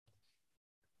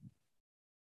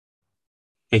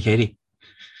Hey Katie,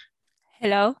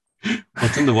 Hello.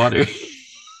 what's in the water?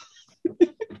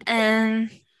 Um,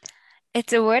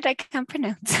 it's a word I can't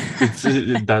pronounce.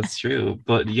 It's that's true,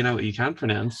 but you know what you can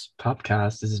pronounce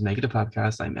podcast. This is Make It a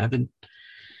Podcast. I'm Evan.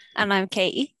 And I'm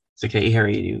Katie. So Katie, how are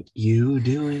you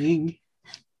doing?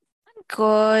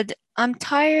 Good. I'm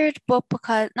tired, but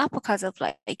because not because of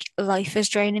like life is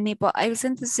draining me, but I was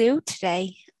in the zoo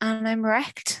today and I'm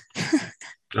wrecked.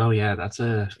 Oh yeah, It that's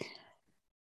a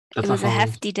was a whole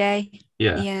hefty day.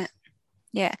 yeah. Yeah,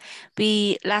 yeah.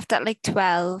 We left at like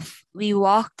 12. We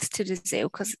walked to the zoo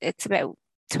because it's about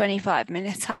 25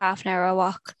 minutes, half an hour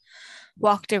walk.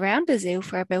 Walked around the zoo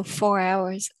for about 4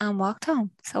 hours and walked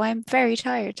home. So I'm very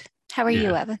tired. How are Yeah.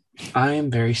 you, Evan? I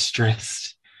am very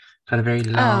stressed. Had a very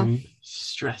Oh, long,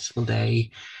 stressful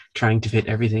day trying to fit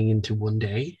everything into one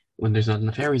day when there's not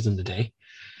enough hours in the day.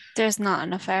 there's not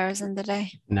enough hours in the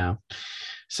day. No.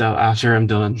 So after I'm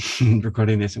done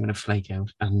recording this, I'm gonna flake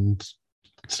out and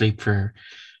sleep for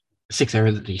 6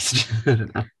 hours at least. I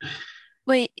don't know.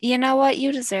 Wait, you know what?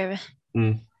 You deserve it.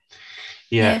 Mm.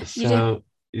 Yeah, Yeah, you do. so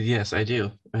yes, I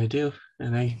do. I do,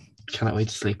 and I cannot wait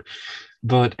to sleep.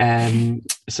 But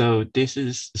so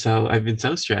I've been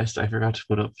so stressed I forgot to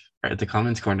put up the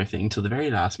comments corner thing till the very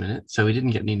last minute. So we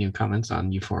didn't get any new comments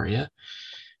on Euphoria.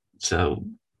 So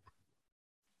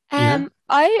yeah.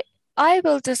 I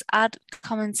will just add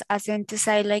comments as in to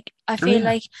say like I Oh feel yeah.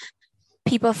 like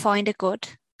people find it good.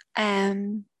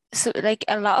 So like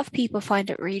a lot of people find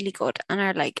it really good and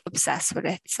are like obsessed with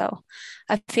it. So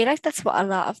I feel like that's what a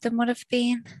lot of them would have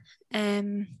been.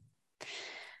 Um,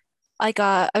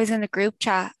 I was in a group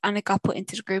chat and it got put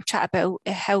into the group chat about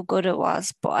how good it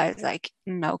was, but I was like,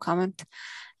 no comment.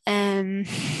 Um,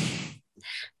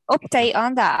 update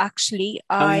on that actually.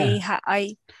 Oh yeah.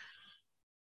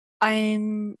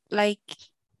 I'm like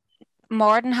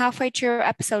more than halfway through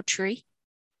episode 3.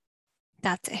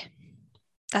 That's it.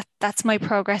 That's my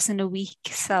progress in a week.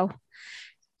 So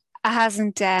it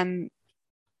hasn't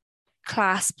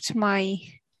clasped my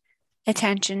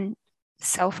attention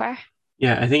so far.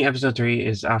 Yeah, I think episode three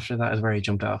is after that is where I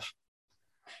jumped off.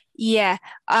 Yeah,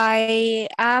 I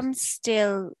am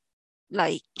still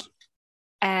like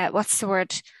what's the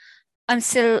word? I'm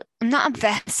not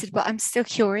invested, but I'm still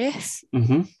curious.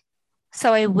 Hmm.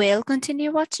 So I will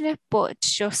continue watching it, but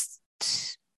it's just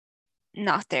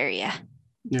not there yet,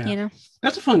 Yeah. you know?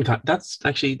 That's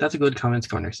a that's a good comments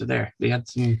corner. So there, we had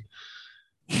some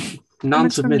Comments from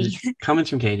non-submitted me. comments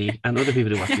from Katie and other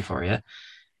people who watch Euphoria.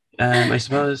 I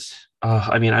suppose. Oh,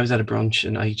 I mean, I was at a brunch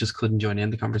and I just couldn't join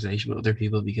in the conversation with other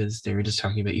people because they were just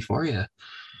talking about Euphoria.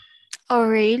 Oh,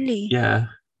 really? Yeah,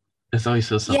 it's always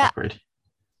feels so Yeah, awkward.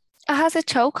 it has a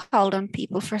chokehold on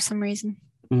people for some reason.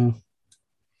 Mm,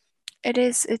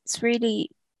 It's really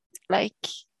like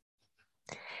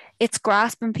it's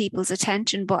grasping people's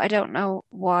attention, but I don't know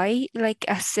why. Like,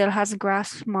 it still hasn't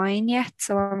grasped mine yet.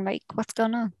 So I'm like, what's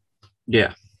going on?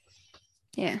 yeah.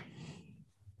 Yeah,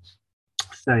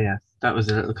 So yeah, that was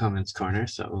a little comments corner.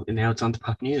 So now it's on to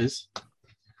pop news.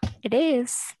 it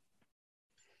is.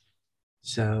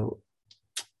 So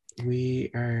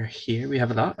we are here. We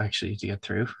have a lot actually to get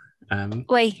through. Um,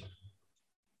 Wait,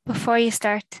 before you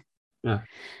start. yeah.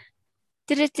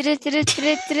 Did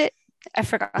it. I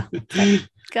forgot. Sorry.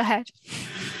 Go ahead.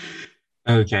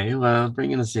 Okay, well,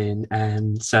 bringing us in.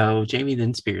 So Jamie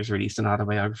Lynn Spears released an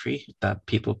autobiography that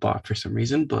people bought for some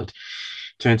reason, but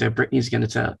turns out Britney's going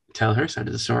to tell her side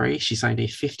of the story. She signed a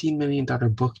 $15 million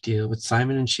book deal with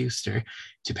Simon and Schuster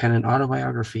to pen an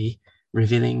autobiography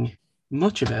revealing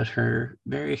much about her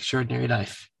very extraordinary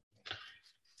life.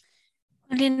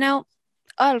 Well,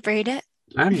 I'll read it.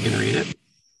 I'm going to read it.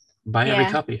 Buy every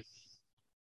Yeah, copy,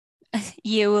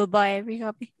 you will buy every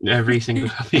copy. every single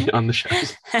copy on the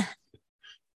shelves.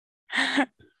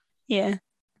 Yeah.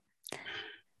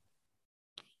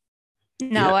 Yeah,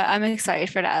 No, I'm excited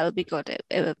for that. It'll be good.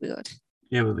 It will be good.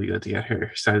 it will be good to get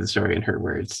her side of the story in her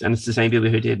words. And it's the same people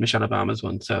who did Michelle Obama's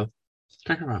one, so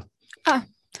check her out. Oh,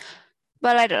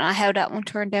 well, I don't know how that one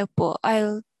turned out, but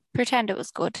I'll pretend it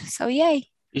was good. So yay.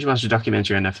 You should watch the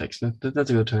documentary on Netflix. That's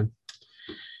a good time.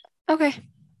 Okay.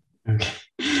 Okay.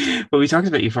 Well, we talked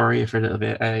about Euphoria for a little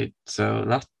bit. So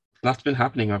lots been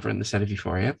happening over in the set of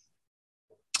Euphoria.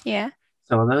 Yeah.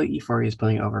 So although Euphoria is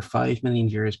pulling over 5 million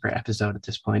viewers per episode at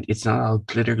this point, it's not all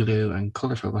glitter glue and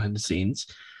colorful behind the scenes.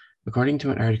 According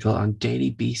to an article on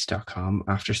dailybeast.com,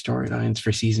 after storylines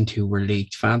for season two were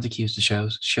leaked, fans accused the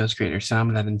show's creator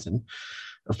Sam Levinson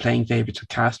of playing favorites with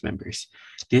cast members.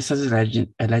 This has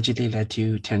allegedly led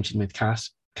to tension with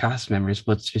cast members,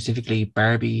 but specifically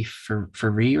Barbie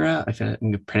Ferreira. I feel like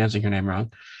I'm pronouncing her name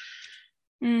wrong.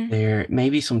 Mm. There may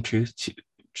be some truth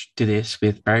to this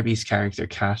with Barbie's character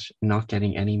Kat not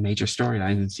getting any major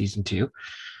storylines in season two.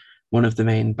 One of the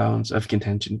main bones of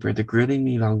contention were the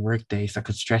gruelingly long workdays that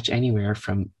could stretch anywhere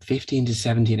from 15 to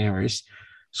 17 hours.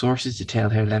 Sources detail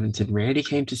how Levinson rarely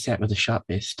came to set with a shot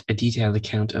list, a detailed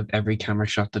account of every camera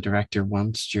shot the director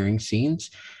wants during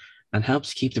scenes, and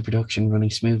helps keep the production running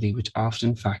smoothly, which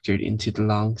often factored into the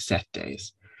long set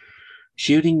days.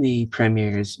 Shooting the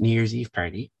premiere's New Year's Eve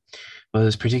party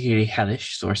was particularly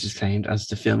hellish, sources claimed, as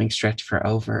the filming stretched for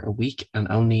over a week and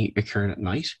only occurred at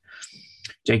night.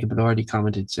 Jacob Elordi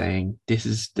commented saying, "This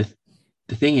is the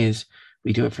thing is,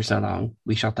 we do it for so long.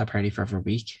 We shot that party for over a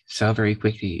week, so very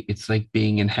quickly. It's like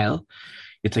being in hell.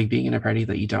 It's like being in a party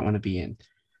that you don't want to be in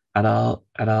at all,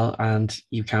 and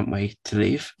you can't wait to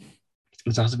leave."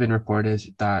 It's also been reported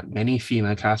that many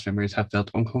female cast members have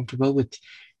felt uncomfortable with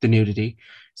the nudity,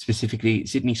 specifically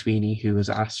Sydney Sweeney, who has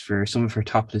asked for some of her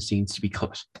topless scenes to be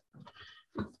cut.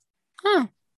 Oh.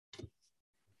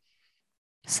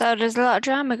 So there's a lot of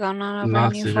drama going on over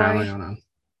Lots in of drama Euphoria. going on.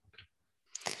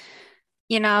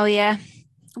 Yeah,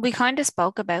 we kind of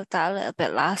spoke about that a little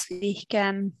bit last week,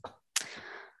 on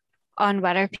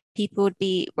whether people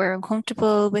were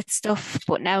uncomfortable with stuff,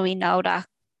 but now we know that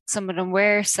some of them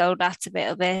were, so that's a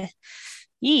bit of a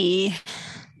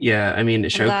Yeah, I mean, a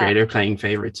show creator playing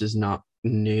favorites is not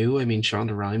new. I mean,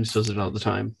 Shonda Rhimes does it all the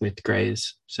time with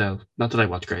Grey's. So, not that I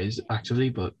watch Grey's actively,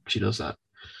 but she does that.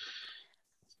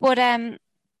 But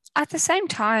at the same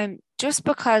time, just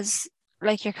because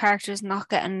like your character's not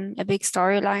getting a big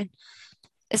storyline,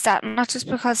 is that not just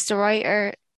because the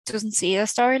writer doesn't see a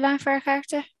storyline for a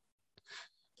character?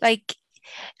 Like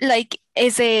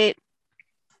is it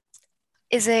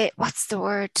what's the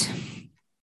word?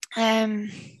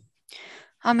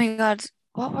 Oh my God,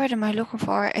 what word am I looking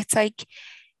for? It's like,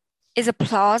 is it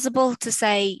plausible to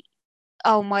say,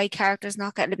 oh, my character's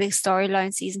not getting a big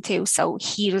storyline season 2, so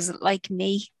he doesn't like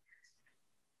me?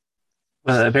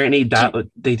 Well, apparently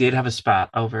they did have a spat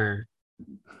over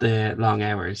the long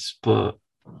hours, but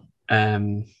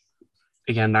again,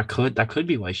 that could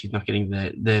be why she's not getting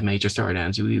the major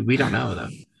storylines. We don't know though.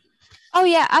 Oh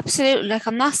yeah, absolutely. Like,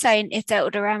 I'm not saying it's out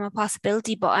of the realm of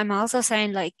possibility, but I'm also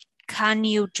saying, like, can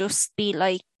you just be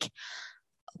like,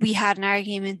 we had an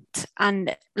argument,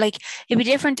 and like, it'd be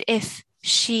different if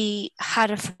she had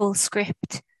a full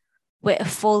script with a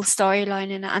full storyline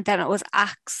in it and then it was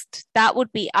axed. That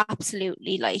would be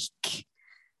absolutely like,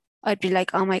 I'd be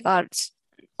like, oh my God,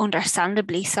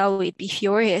 understandably so, we'd be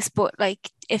furious. But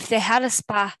like, if they had a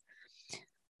spat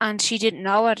and she didn't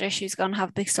know whether she was going to have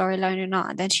a big storyline or not,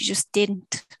 and then she just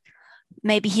didn't,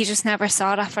 maybe he just never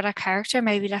saw that for that character.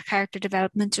 Maybe that character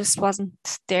development just wasn't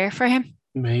there for him.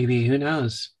 Maybe, who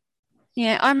knows?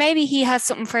 Yeah, or maybe he has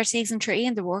something for season 3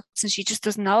 in the works and she just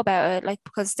doesn't know about it. Like,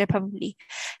 because they've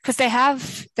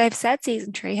said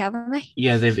season 3, haven't they?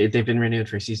 Yeah, they've been renewed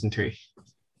for season 3.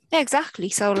 Yeah, exactly.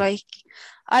 So like,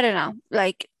 I don't know.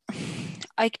 Like,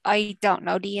 I don't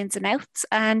know the ins and outs,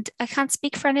 and I can't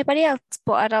speak for anybody else.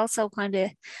 But I'd also kind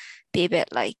of be a bit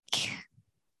like,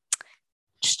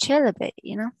 just chill a bit,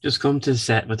 you know. Just come to the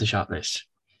set with the shot list.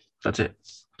 That's it.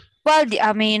 Well,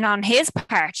 I mean, on his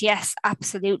part, yes,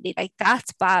 absolutely. Like,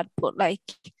 that's bad, but like,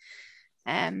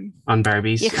 on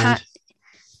Barbie's, you can't.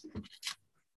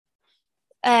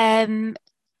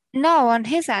 No, on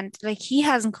his end, like, he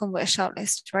hasn't come with a shot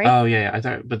list, right? Oh yeah, I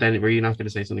thought. But then, were you not going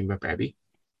to say something about Barbie?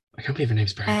 I can't believe her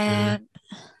name's Barbie.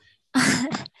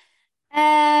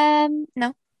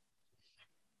 No.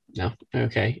 No.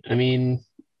 Okay. I mean,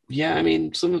 yeah. I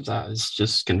mean, some of that is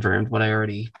just confirmed what I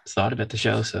already thought about the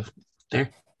show. So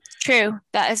there. True.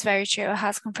 That is very true. It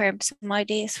has confirmed some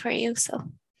ideas for you.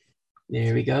 So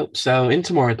there we go. So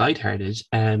into more lighthearted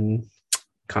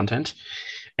content.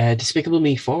 Despicable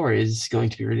Me 4 is going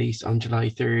to be released on July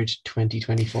 3rd,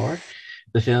 2024.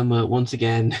 The film will once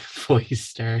again voice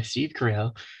star Steve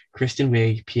Carell, Kristen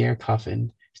Wiig, Pierre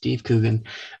Coffin, Steve Coogan,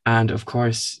 and of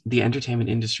course, the entertainment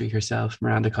industry herself,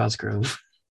 Miranda Cosgrove.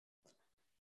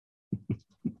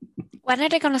 When are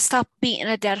they going to stop beating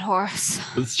a dead horse?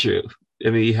 That's true. I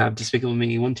mean, you have Despicable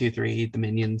Me 1, 2, 3, The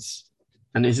Minions.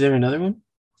 And is there another one?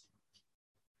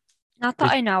 Not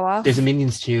that I know of. There's a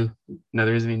Minions 2. No,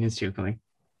 there is a Minions 2 coming.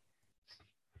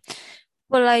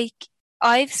 Well, like,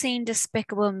 I've seen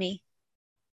Despicable Me.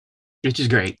 Which is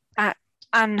great.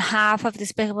 And half of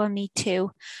Despicable Me 2.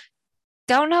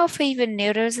 Don't know if I even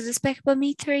knew there was a Despicable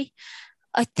Me 3.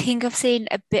 I think I've seen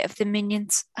a bit of the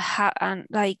Minions, and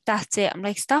like, that's it. I'm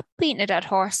like, stop beating a dead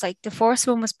horse. Like, the first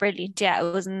one was brilliant. Yeah,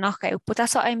 it was a knockout. But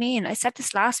that's what I mean. I said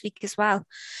this last week as well.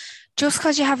 Just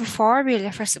because you have a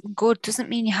formula for something good doesn't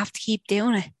mean you have to keep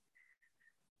doing it.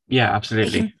 Yeah,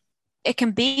 absolutely. it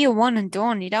can be a one and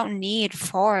done. You don't need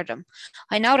four of them.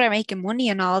 I know they're making money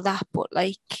and all that, but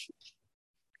like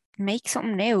make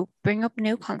something new, bring up a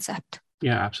new concept.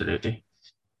 Yeah, absolutely.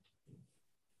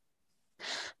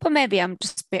 But maybe I'm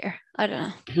just bitter. I don't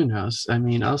know. Who knows? I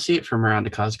mean, I'll see it from around the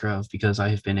Cosgrove because I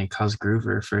have been a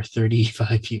Cosgrover for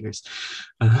 35 years.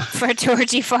 For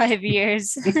 35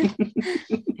 years.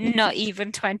 Not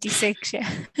even 26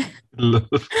 yet. love,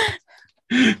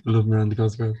 love Miranda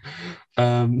Cosgrove.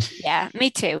 Yeah, me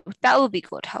too. That will be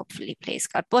good, hopefully, please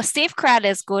God. But Steve Carell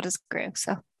is good as Gru,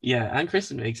 so yeah, and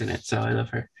Kristen Wiig's in it, so I love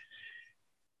her.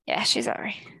 yeah, she's all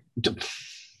right.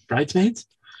 Bridesmaids?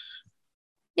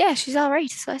 Yeah, she's all right,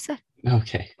 so I said.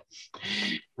 Okay.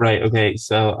 Right, okay.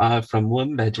 So from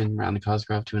one legend around the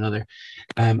Cosgrove to another,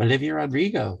 Olivia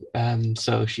Rodrigo.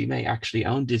 So she may actually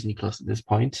own Disney Plus at this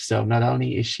point. So not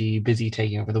only is she busy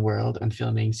taking over the world and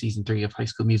filming season 3 of High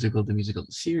School Musical, the musical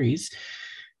series,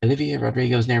 Olivia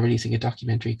Rodrigo is now releasing a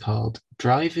documentary called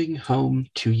Driving Home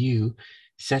to You,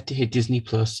 set to hit Disney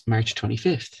Plus March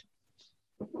 25th.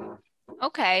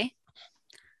 Okay.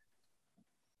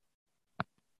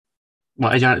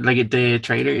 Well, I don't like it, the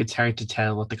trailer, it's hard to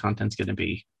tell what the content's going to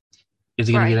be. Is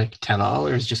it going to be Right. like tell all,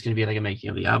 or is it just going to be like a making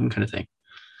of the album kind of thing?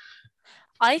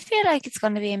 I feel like it's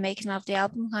going to be a making of the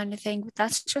album kind of thing, but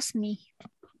that's just me.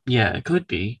 Yeah, it could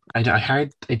be. I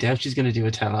doubt she's going to do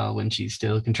a tell all when she's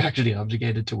still contractually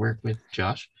obligated to work with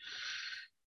Josh.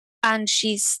 And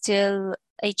she's still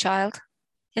a child.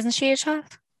 Isn't she a child?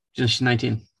 She's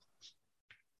 19.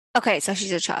 Okay, so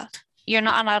she's a child. You're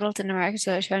not an adult in America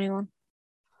till you're 21.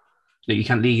 No, you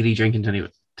can't legally drink until you're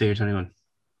 21.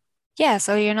 Yeah,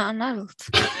 so you're not an adult.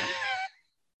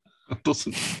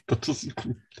 That doesn't.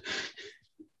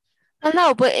 Well,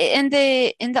 no, but in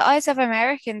the eyes of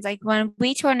Americans, like when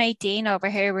we turn 18 over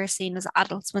here, we're seen as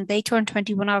adults. When they turn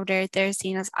 21 over there, they're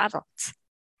seen as adults.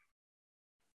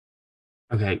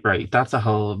 Okay, right. That's a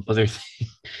whole other thing.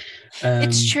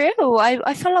 It's true.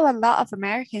 I follow a lot of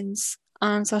Americans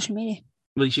on social media.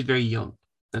 Well, she's very young.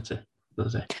 That's it.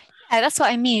 That's it. Yeah, that's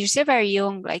what I mean. She's still very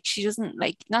young. Like she doesn't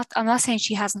like not. I'm not saying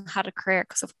she hasn't had a career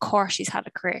because of course she's had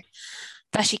a career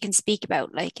that she can speak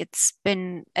about. Like it's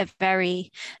been a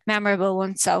very memorable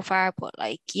one so far. But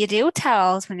like you do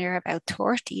tells when you're about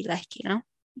 30, like you know.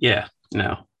 Yeah,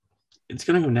 no. It's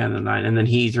gonna come down the line. And then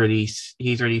he's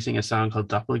releasing a song called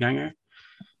Doppelganger.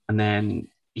 And then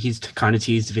he's kind of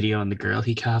teased the video and the girl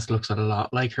he cast looks a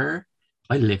lot like her.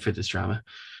 I live for this drama.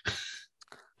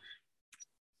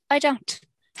 I don't.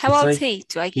 How It's old is like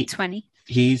he? Like he 20?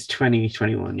 he's 20,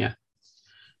 21, yeah.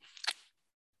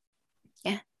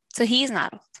 Yeah. So he's an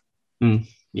adult.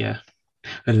 Yeah.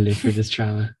 I live for this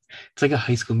drama. It's like a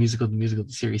High School Musical, the musical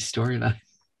series storyline.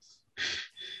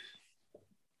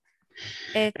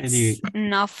 Anyway, It's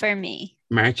not for me.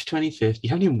 March 25th. You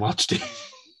haven't even watched it.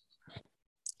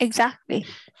 Exactly.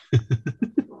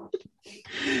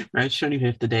 March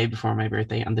 25th, the day before my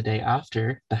birthday, and the day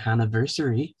after, the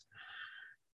Hanniversary.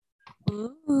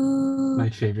 Ooh. My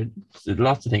favorite.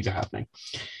 Lots of things are happening.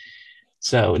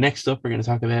 So next up, we're going to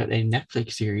talk about a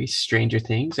Netflix series, Stranger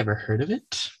Things. Ever heard of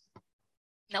it?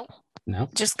 No. No.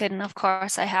 Just kidding. Of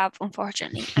course I have,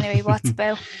 unfortunately. Anyway, what's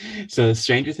about? So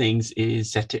Stranger Things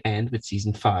is set to end with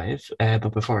season 5,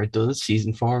 but before it does,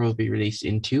 season 4 will be released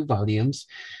in 2 volumes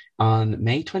on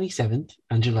May 27th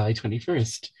and July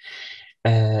 21st.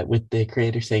 With the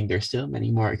creator saying there's still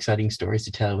many more exciting stories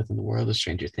to tell within the world of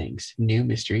Stranger Things. New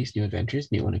mysteries, new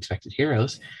adventures, new unexpected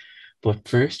heroes. But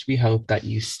first, we hope that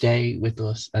you stay with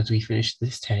us as we finish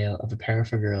this tale of a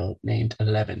powerful girl named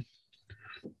Eleven.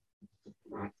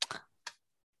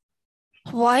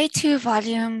 Why 2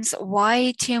 volumes?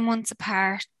 Why 2 months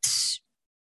apart?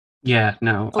 Yeah,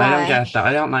 no, I don't Why? get that.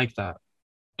 I don't like that.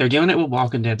 They're doing it with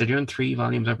Walking Dead. They're doing 3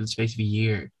 volumes over the space of a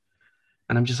year.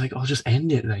 And I'm just like, oh, just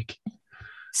end it. Like,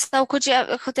 So could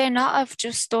they not have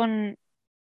just done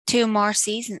 2 more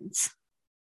seasons?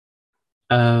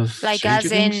 of Like Stranger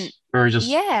as in, Things? Or just,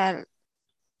 yeah.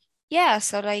 Yeah,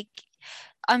 so like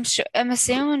I'm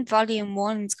assuming volume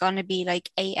one's gonna be like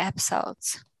 8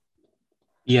 episodes.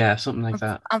 yeah, something like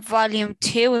that. And volume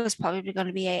two is probably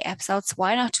gonna be 8 episodes.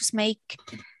 Why not just make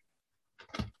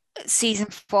season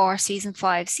 4, season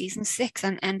 5, season 6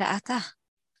 and end it at that?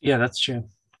 Yeah, that's true.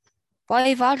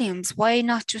 Why volumes? Why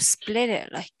not just split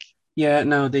it? Like Yeah,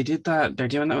 no, they did that. They're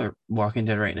doing that with Walking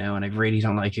Dead right now, and I really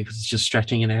don't like it because it's just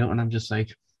stretching it out. And I'm just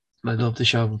like, I love the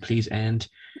show, but please end.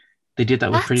 They did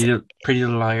that with that's Pretty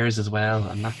Little Liars as well,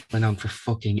 and that went on for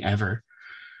fucking ever.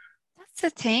 that's the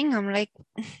thing. I'm like,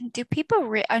 do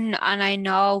people and I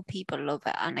know people love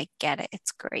it and I get it.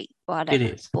 It's great, It whatever.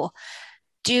 is. But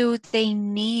do they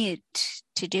need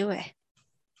to do it?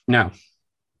 No,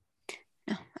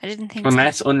 I didn't think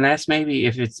so. Unless maybe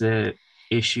if it's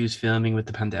issues filming with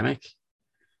the pandemic.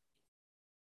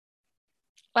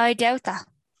 I doubt that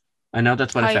I know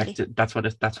that's what highly. affected. That's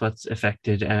what's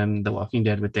affected. The Walking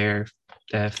Dead with their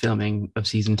filming of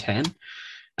season 10,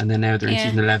 and then now they're in Yeah,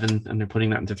 season 11, and they're putting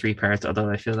that into 3 parts. Although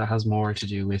I feel that has more to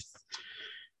do with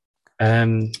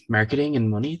marketing and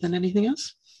money than anything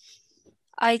else.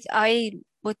 I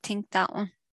would think that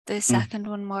one, the Mm. second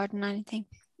one, more than anything,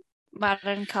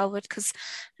 rather than COVID, because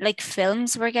like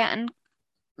films were getting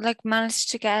like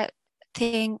managed to get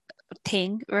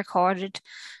thing recorded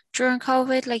during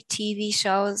COVID. Like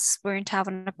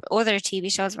other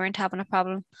TV shows weren't having a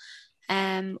problem.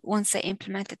 Once they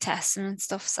implemented testing and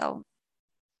stuff. So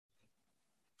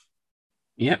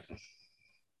Yep.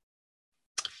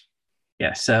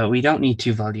 Yeah. So we don't need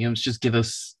 2 volumes. Just give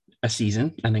us a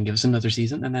season, and then give us another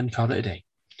season, and then call it a day.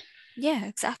 yeah,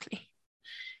 exactly.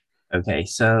 Okay,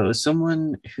 so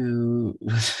someone who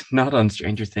was not on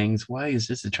Stranger Things, why is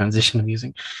this a transition I'm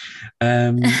using?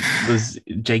 Was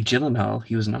Jake Gyllenhaal.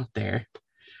 He was not there.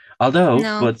 Although,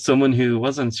 No. but someone who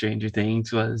was on Stranger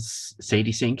Things was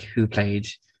Sadie Sink, who played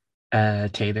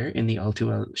Taylor in the All Too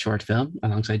Well short film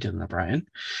alongside Dylan O'Brien.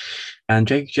 And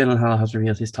Jake Gyllenhaal has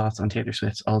revealed his thoughts on Taylor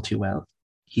Swift's All Too Well.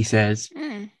 He says,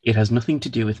 Mm, "It has nothing to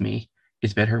do with me.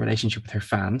 It's about her relationship with her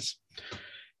fans.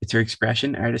 It's her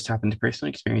expression. Artists tap into personal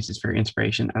experiences for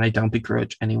inspiration, and I don't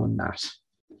begrudge anyone that."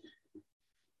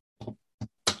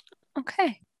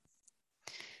 okay.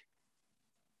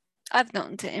 I've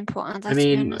nothing to input on I that, to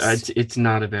be mean, honest. it's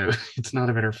not about it's not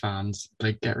about her fans.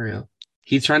 Like, get real.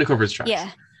 He's trying to cover his tracks.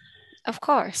 Yeah, of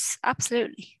course.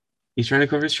 Absolutely. He's trying to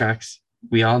cover his tracks.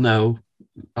 We all know,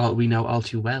 we know all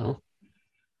too well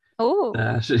Oh,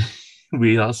 that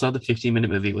we all saw the 15-minute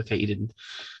movie. Okay, you didn't,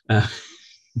 uh,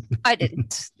 I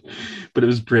didn't. but it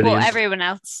was But brilliant everyone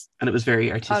else and it was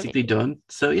very artistically already did. done.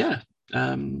 So yeah,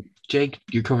 Jake,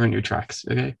 you're covering your tracks.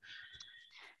 Okay,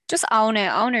 Just own it,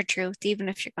 own your truth, even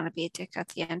if you're going to be a dick at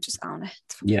the end, just own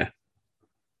it. yeah.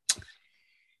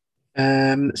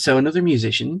 So another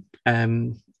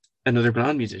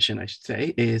blonde musician, I should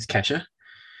say, is Kesha.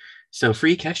 So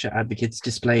Free Kesha advocates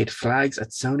displayed flags at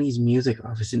Sony's music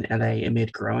office in LA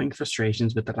amid growing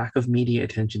frustrations with the lack of media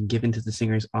attention given to the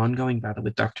singer's ongoing battle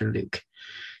with Dr. Luke.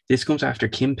 This comes after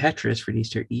Kim Petras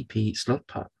released her EP Slut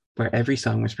Pop, where every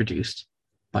song was produced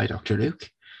by Dr. Luke.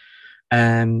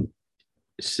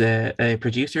 So a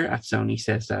producer at Sony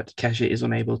says that Kesha is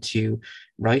unable to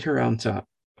write her own song,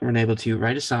 unable to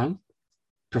write a song,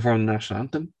 perform the national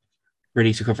anthem,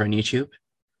 release a cover on YouTube,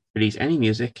 release any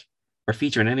music, or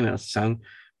feature in anyone else's song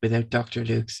without Dr.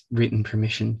 Luke's written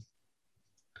permission.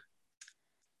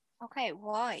 Okay,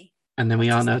 why? And then we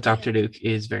What's all his know deal? Dr. Luke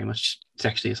is very much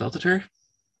sexually assaulted her.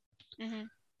 Hmm.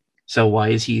 So why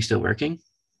is he still working?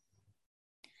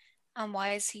 And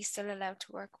why is he still allowed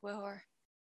to work with her?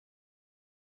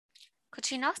 Could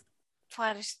she not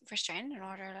file a restraining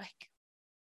order? Like,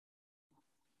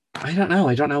 I don't know.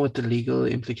 I don't know what the legal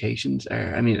implications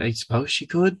are. I mean, I suppose she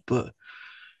could, but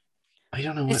I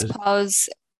don't know I what. suppose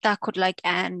that could like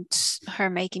end her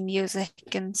making music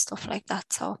and stuff like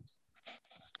that. So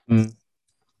Mm,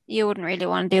 you wouldn't really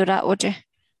want to do that, would you?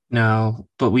 no,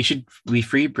 but we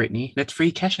free Britney. Let's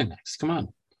free Kesha next. Come on.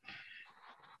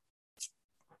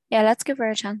 Yeah, let's give her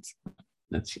a chance.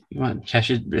 Come on.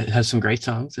 Kesha has some great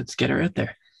songs. Let's get her out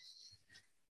there.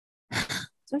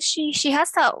 So she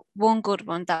has that one good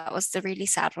one that was the really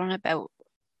sad one about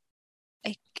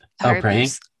like Oh, her Praying.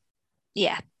 abuse.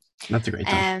 Yeah. That's a great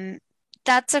song.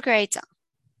 That's a great song.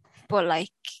 But like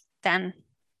then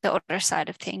the other side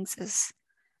of things is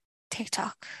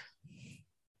TikTok.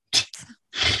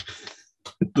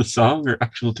 The song or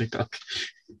actual TikTok?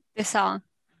 The song.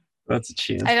 That's a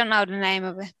tune. I don't know the name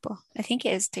of it, but I think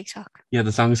it is TikTok. Yeah,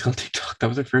 the song is called TikTok. That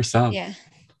was her first song. Yeah.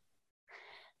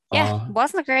 Yeah, Oh,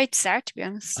 wasn't a great start to be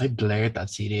honest. I blared that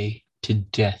CD to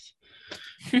death.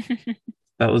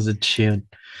 That was a tune.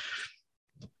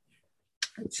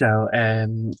 So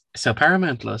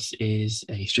Paramount Plus is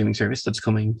a streaming service that's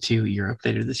coming to Europe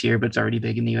later this year, but it's already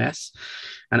big in the US.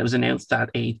 And it was announced that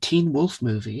a Teen Wolf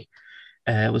movie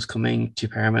was coming to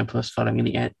Paramount Plus following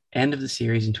the end of the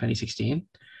series in 2016.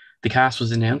 The cast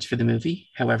was announced for the movie.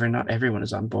 However, not everyone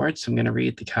is on board. So I'm going to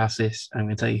read the cast list. I'm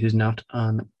going to tell you who's not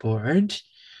on board.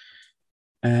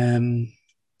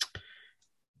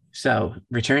 So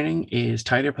returning is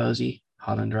Tyler Posey,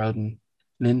 Holland Roden,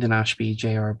 Lyndon Ashby,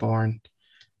 J.R. Bourne,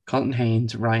 Colton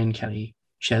Haynes, Ryan Kelly,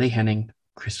 Shelley Henning,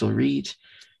 Crystal Reed,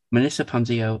 Melissa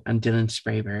Ponzio, and Dylan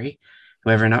Sprayberry.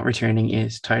 However, not returning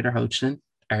is Tyler Hoechlin,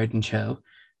 Arden Cho,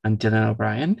 and Dylan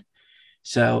O'Brien.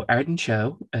 So Arden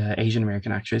Cho, Asian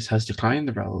American actress, has declined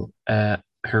the role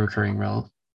her recurring role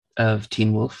of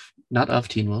Teen Wolf, not of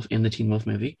Teen Wolf, in the Teen Wolf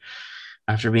movie,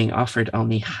 after being offered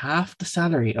only half the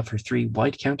salary of her three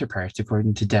white counterparts,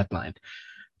 according to Deadline.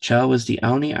 Cho was the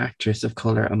only actress of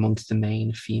color amongst the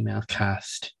main female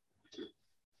cast.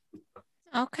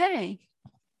 Okay.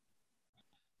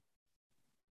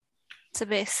 It's a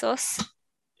bit sus.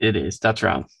 It is. That's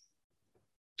wrong.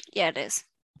 Yeah, it is.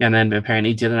 And then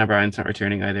apparently Dylan O'Brien's not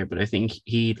returning either, but I think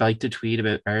he liked a tweet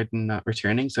about Arden not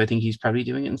returning, so I think he's probably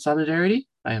doing it in solidarity,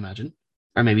 I imagine.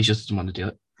 Or maybe he just doesn't want to do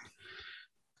it.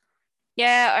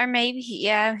 Yeah, or maybe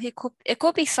it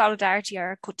could be solidarity,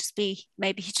 or it could just be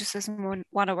maybe he just doesn't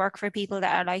want to work for people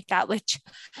that are like that, which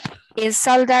is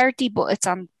solidarity, but it's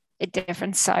on a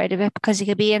different side of it, because you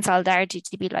could be in solidarity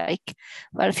to be like,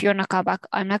 well, if you're not going back,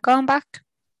 I'm not going back.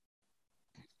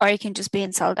 Or you can just be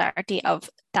in solidarity of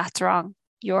that's wrong,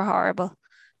 you're horrible,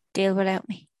 deal without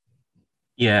me.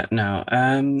 Yeah, no.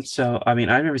 So I mean,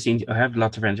 I have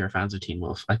lots of friends who are fans of Teen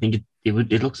Wolf. I think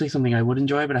it looks like something I would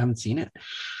enjoy, but I haven't seen it.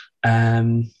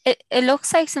 It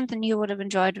looks like something you would have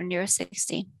enjoyed when you were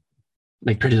 16.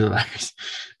 Like Pretty Little Liars.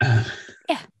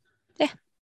 Yeah.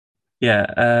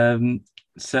 Yeah.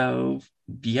 So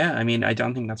yeah, I mean, I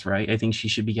don't think that's right. I think she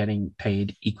should be getting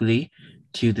paid equally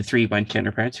to the three white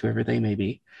counterparts, whoever they may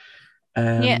be.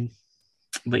 Yeah.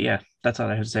 But yeah, that's all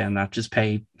I have to say on that. Just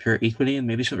pay her equally, and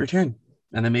maybe she'll return,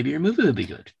 and then maybe your movie will be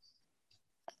good.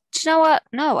 Do you know what?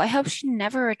 No, I hope she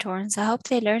never returns. I hope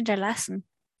they learned their lesson.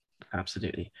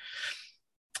 Absolutely.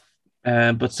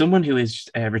 But someone who is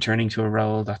returning to a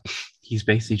role that he's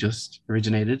basically just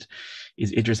originated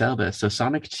is Idris Elba. So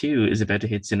Sonic 2 is about to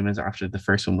hit cinemas after the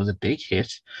first one was a big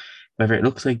hit. However, it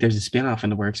looks like there's a spin-off in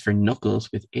the works for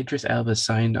Knuckles, with Idris Elba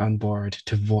signed on board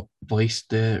to voice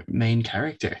the main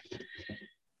character.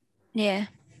 Yeah.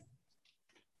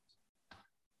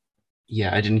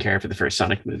 Yeah, I didn't care for the first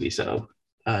Sonic movie, so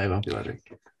I won't be bothering.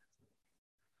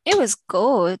 It was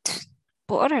good,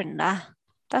 but other than that,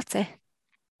 that's it.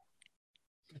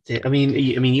 That's it. I mean,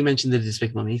 you mentioned the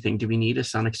Despicable Me thing. Do we need a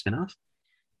Sonic spin-off?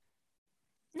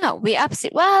 No, we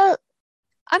absolutely, well,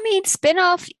 I mean,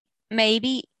 spin-off,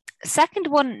 maybe. Second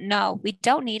one, no, we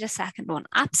don't need a second one.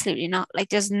 Absolutely not. Like,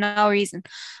 there's no reason.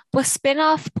 But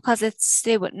spin-off, because it's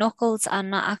still with Knuckles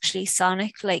and not actually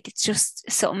Sonic, like, it's just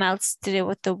something else to do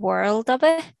with the world of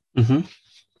it. Mm-hmm.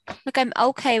 Like, I'm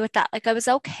okay with that. Like, I was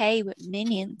okay with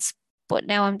Minions, but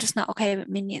now I'm just not okay with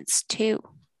Minions too.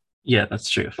 Yeah,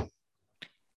 that's true.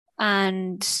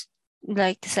 And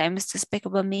like the same as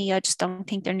Despicable Me, I just don't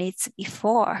think there needs to be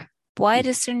four. Why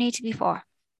does there need to be four?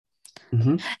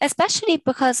 Mm-hmm. Especially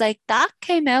because like that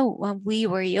came out when we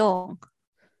were young.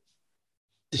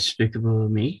 Despicable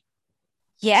Me?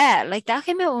 Yeah, like that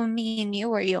came out when me and you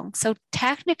were young. So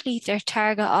technically their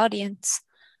target audience,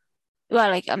 well,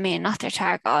 like I mean not their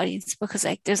target audience because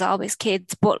like there's always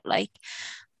kids, but like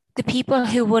the people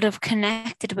who would have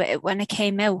connected with it when it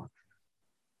came out,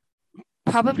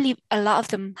 probably a lot of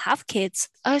them have kids.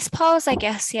 I suppose, I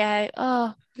guess, yeah.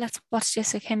 Oh, let's watch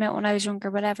this. It came out when I was younger,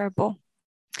 whatever. But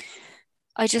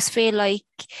I just feel like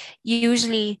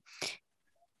usually,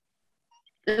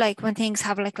 like when things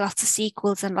have like lots of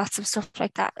sequels and lots of stuff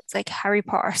like that, it's like Harry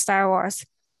Potter, Star Wars,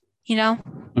 you know?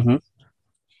 Mm-hmm.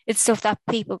 It's stuff that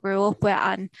people grew up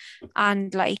with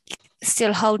and like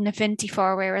still holding affinity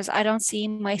for, whereas I don't see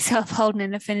myself holding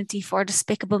an affinity for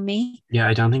Despicable Me. Yeah,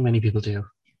 I don't think many people do.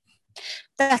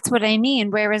 That's what I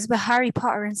mean. Whereas with Harry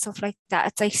Potter and stuff like that,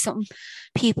 it's like something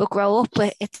people grow up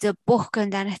with. It's a book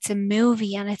and then it's a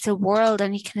movie and it's a world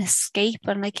and you can escape.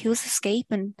 And like, who's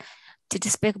escaping to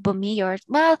Despicable Me? Or,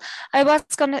 well, I was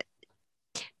gonna,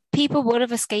 people would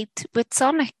have escaped with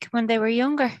Sonic when they were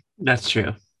younger. That's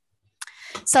true.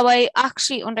 So I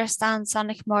actually understand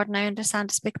Sonic more than I understand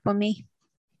Despicable Me.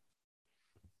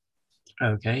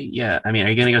 Okay, yeah. I mean, are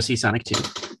you going to go see Sonic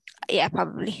 2? Yeah,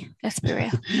 probably. Let's be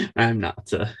real. I'm not,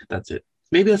 so that's it.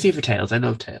 Maybe I'll see for Tails. I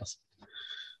love Tails.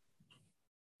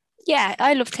 Yeah,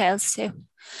 I love Tails too.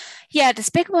 Yeah,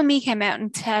 Despicable Me came out in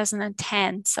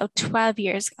 2010, so 12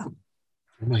 years ago.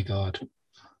 Oh my God.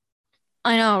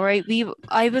 I know, right?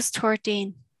 I was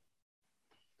 13.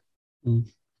 Mm.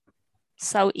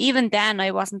 So even then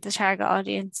I wasn't the target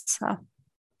audience. So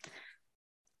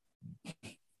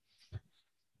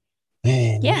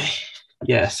yeah.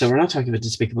 Yeah, so we're not talking about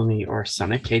Despicable Me or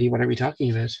Sonic. Katie, what are we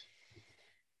talking about?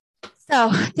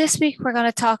 So this week we're going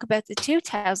to talk about the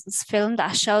 2000s film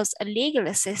that shows a legal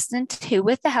assistant who,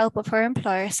 with the help of her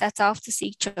employer, sets off to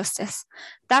seek justice.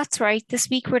 That's right, this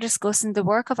week we're discussing the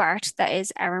work of art that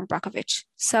is Erin Brockovich.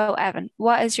 So Evan,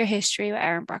 what is your history with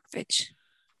Erin Brockovich?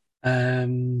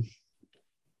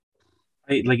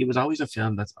 It was always a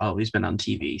film that's always been on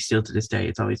TV. Still to this day,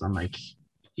 it's always on like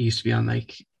It used to be on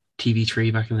like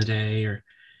TV3 back in the day, or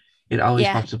it always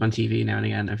Yeah, pops up on TV now and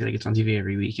again. I feel like it's on TV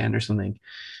every weekend or something.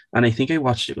 And I think I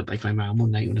watched it with like my mom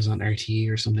one night when it was on RT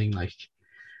or something. Like,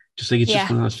 just like it's just yeah.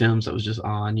 one of those films that was just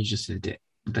on. You just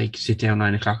sit down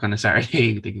 9 o'clock on a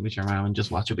Saturday like, with your mom and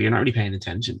just watch it, but you're not really paying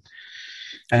attention.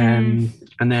 Mm,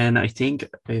 And then I think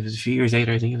it was a few years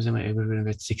later. I think I would have been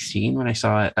about 16 when I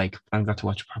saw it. Like, I got to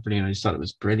watch it properly, and I just thought it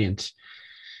was brilliant.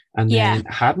 And yeah. then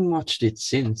hadn't watched it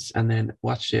since, and then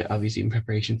watched it obviously in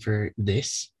preparation for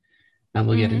this. And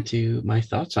we'll get Hmm. into my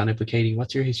thoughts on it. But Katie,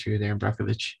 what's your history there in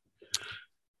Brockovich?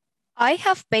 I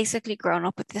have basically grown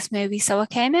up with this movie. So it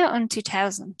came out in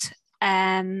 2000.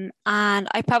 And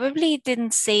I probably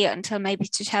didn't see it until maybe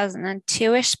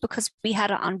 2002-ish because we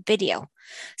had it on video.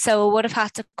 So it would have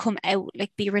had to come out,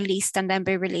 like be released and then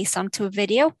be released onto a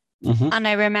video. Mm-hmm. And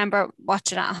I remember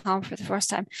watching it at home for the first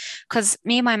time because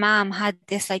me and my mom had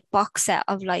this like box set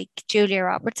of like Julia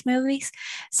Roberts movies.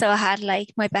 So I had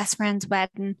like My Best Friend's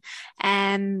Wedding,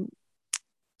 um,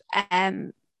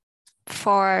 um,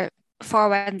 for Four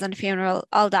Weddings and a Funeral,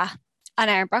 all that, and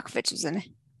Aaron Brockovich was in it.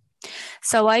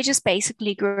 So I just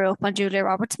basically grew up on Julia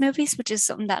Roberts movies, which is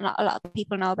something that not a lot of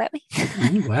people know about me.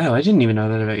 Wow, I didn't even know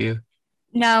that about you.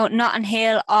 No, Notting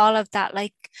Hill, all of that,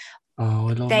 like Oh,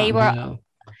 I love they Notting were Hill.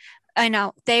 I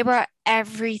know they were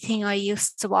everything I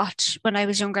used to watch when I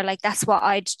was younger. Like that's what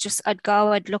I'd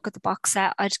go, I'd look at the box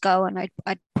set, I'd go and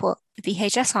I'd put the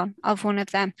VHS on of one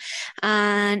of them.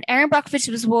 And Erin Brockovich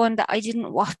was one that I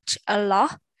didn't watch a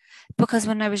lot because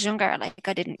when I was younger, like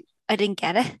I didn't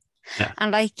get it. Yeah.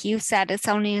 And like you said, it's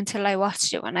only until I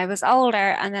watched it when I was older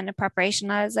and then in preparation,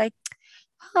 I was like,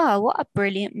 oh, what a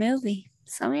brilliant movie.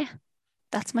 So yeah,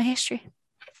 that's my history.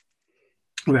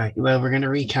 Right. Well, we're going to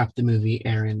recap the movie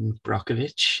Erin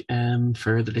Brockovich.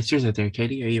 For the listeners out there,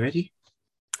 Katie, are you ready?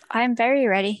 I'm very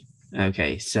ready.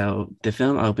 Okay, so the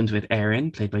film opens with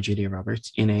Erin, played by Julia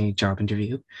Roberts, in a job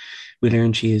interview. We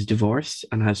learn she is divorced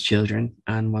and has children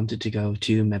and wanted to go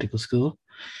to medical school.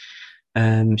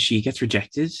 She gets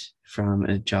rejected from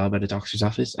a job at a doctor's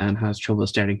office and has trouble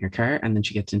starting her car, and then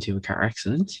she gets into a car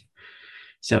accident.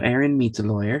 So Erin meets a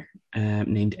lawyer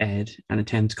named Ed and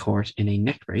attends court in a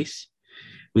neck brace.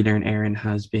 We learn Erin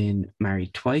has been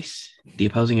married twice. The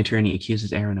opposing attorney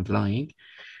accuses Erin of lying.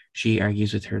 She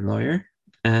argues with her lawyer.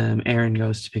 Erin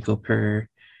goes to pick up her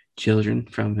children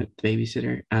from the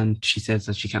babysitter, and she says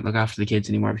that she can't look after the kids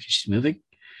anymore because she's moving.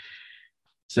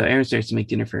 So Erin starts to make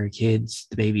dinner for her kids.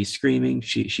 The baby's screaming.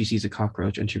 She sees a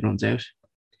cockroach and she runs out.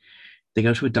 They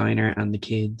go to a diner and the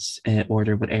kids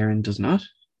order, but Erin does not.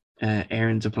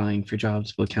 Erin's applying for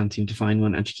jobs but can't seem to find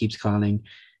one, and she keeps calling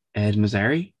Ed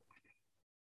Mazzari.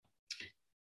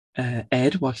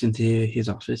 Ed walks into his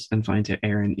office and finds out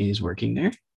Erin is working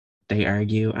there. They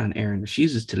argue, and Erin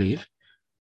refuses to leave.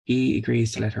 He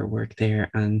agrees to let her work there,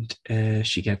 and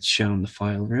she gets shown the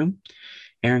file room.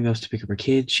 Erin goes to pick up her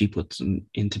kids. She puts them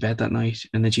into bed that night,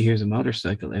 and then she hears a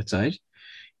motorcycle outside.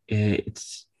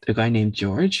 It's a guy named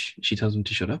George. She tells him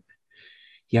to shut up.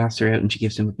 He asks her out, and she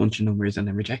gives him a bunch of numbers and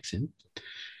then rejects him.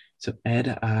 So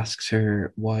Ed asks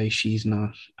her why she's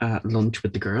not at lunch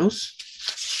with the girls.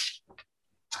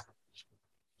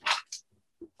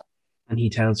 And he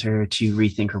tells her to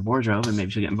rethink her wardrobe and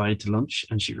maybe she'll get invited to lunch,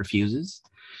 and she refuses.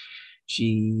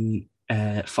 She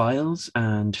files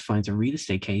and finds a real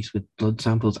estate case with blood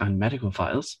samples and medical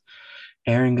files.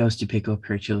 Erin goes to pick up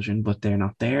her children, but they're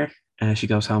not there. She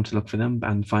goes home to look for them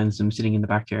and finds them sitting in the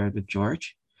backyard with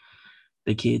George.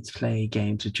 The kids play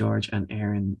games with George and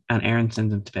Erin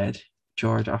sends them to bed.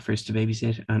 George offers to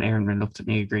babysit, and Erin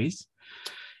reluctantly agrees.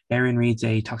 Erin reads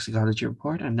a toxicology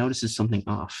report and notices something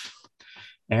off.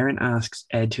 Erin asks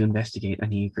Ed to investigate,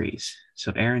 and he agrees.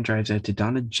 So Erin drives out to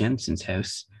Donna Jensen's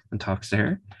house and talks to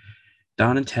her.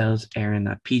 Donna tells Erin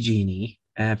that PG&E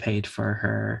paid for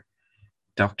her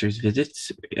doctor's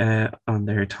visits on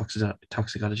their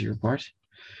toxicology report.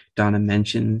 Donna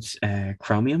mentions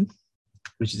chromium,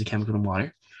 which is a chemical in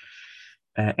water.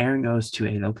 Erin goes to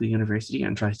a local university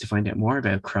and tries to find out more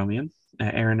about chromium.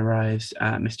 Erin arrives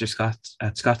at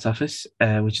Scott's office,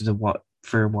 which is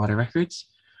for water records.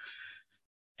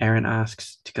 Erin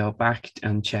asks to go back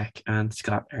and check, and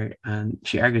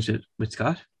she argues with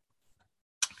Scott.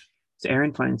 So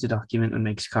Erin finds the document and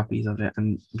makes copies of it,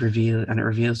 and it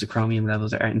reveals the chromium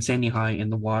levels are insanely high in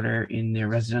the water in the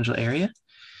residential area.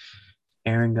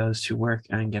 Erin goes to work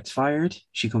and gets fired.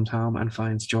 She comes home and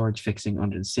finds George fixing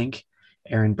under the sink.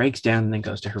 Erin breaks down and then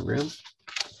goes to her room.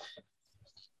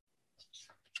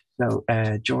 So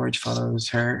George follows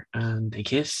her and they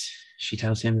kiss. She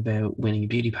tells him about winning a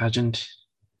beauty pageant.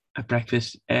 At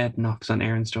breakfast, Ed knocks on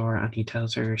Erin's door and he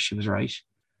tells her she was right.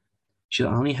 She'll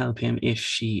only help him if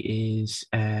she's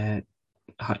hired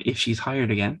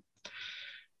again.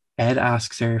 Ed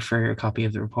asks her for a copy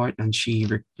of the report, and she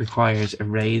requires a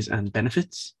raise and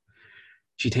benefits.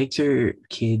 She takes her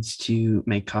kids to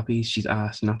make copies. She's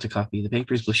asked not to copy the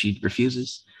papers, but she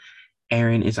refuses.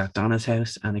 Erin is at Donna's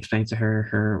house and explains to her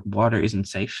her water isn't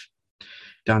safe.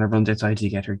 Donna runs outside to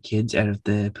get her kids out of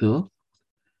the pool.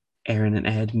 Erin and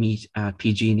Ed meet a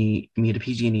PG&E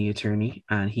attorney,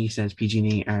 and he says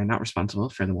PG&E are not responsible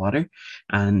for the water,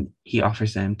 and he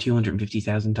offers them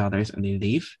 $250,000, and they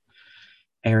leave.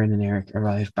 Erin and Eric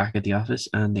arrive back at the office,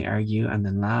 and they argue and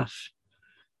then laugh.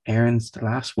 Erin's the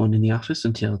last one in the office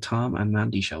until Tom and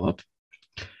Mandy show up.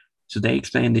 So they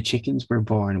explain the chickens were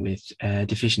born with their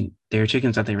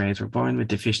chickens that they raised were born with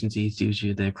deficiencies due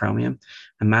to the chromium,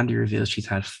 and Mandy reveals she's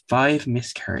had 5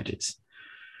 miscarriages.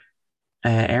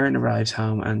 Erin arrives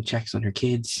home and checks on her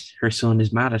kids. Her son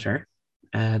is mad at her.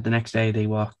 The next day, they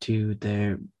talk to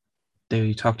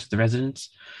the residents.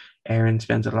 Erin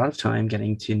spends a lot of time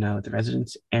getting to know the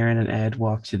residents. Erin and Ed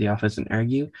walk to the office and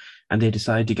argue, and they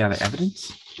decide to gather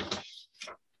evidence.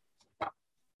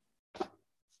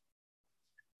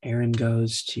 Erin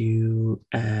goes to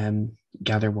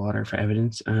gather water for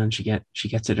evidence, and she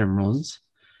gets it and runs.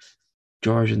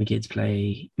 George and the kids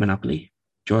play Monopoly.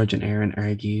 George and Erin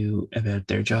argue about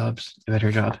her job.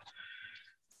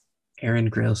 Erin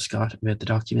grills Scott about the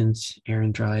documents.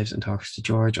 Erin drives and talks to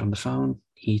George on the phone.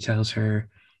 He tells her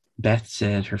Beth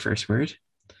said her first word.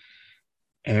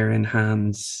 Erin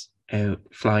hands out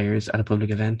flyers at a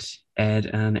public event. Ed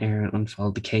and Erin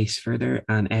unfold the case further,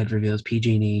 and Ed reveals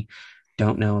PG&E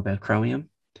don't know about chromium.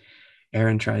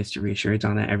 Erin tries to reassure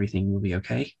Donna everything will be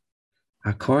okay.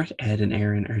 At court, Ed and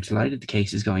Erin are delighted the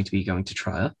case is going to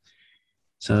trial.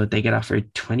 So they get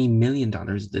offered $20 million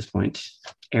at this point.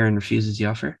 Erin refuses the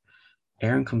offer.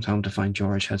 Erin comes home to find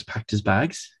George has packed his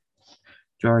bags.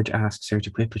 George asks her to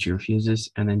quit, but she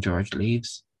refuses, and then George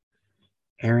leaves.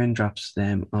 Erin drops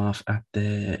them off at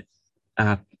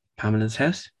Pamela's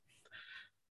house.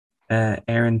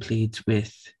 Erin pleads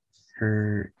with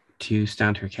her to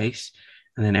stand her case,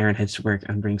 and then Erin heads to work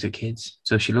and brings her kids.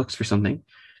 So she looks for something.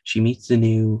 She meets the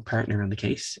new partner on the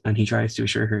case, and he tries to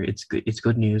assure her it's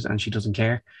good news, and she doesn't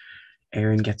care.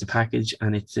 Erin gets a package,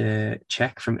 and it's a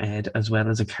check from Ed as well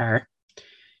as a car.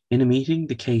 In a meeting,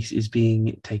 the case is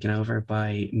being taken over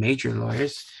by major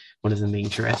lawyers, one of them being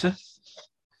Teresa.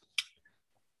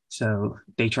 So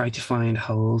they try to find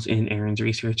holes in Erin's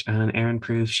research, and Erin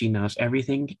proves she knows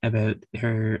everything about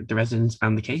the residents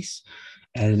and the case.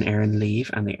 Ed and Erin leave,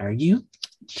 and they argue.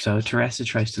 So Teresa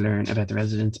tries to learn about the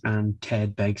residents, and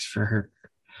Ted begs for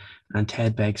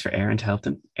Erin to help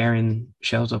them. Erin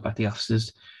shows up at the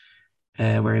offices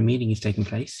where a meeting is taking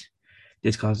place.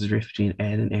 This causes a rift between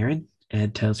Ed and Erin.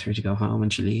 Ed tells her to go home,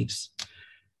 and she leaves.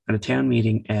 At a town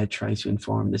meeting, Ed tries to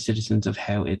inform the citizens of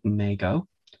how it may go.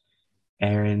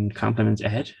 Erin compliments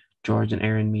Ed. George and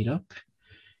Erin meet up.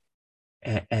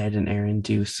 Ed and Erin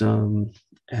do some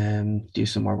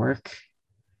more work.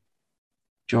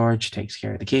 George takes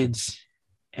care of the kids.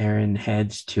 Erin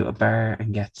heads to a bar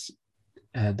and gets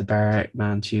the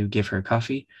barman to give her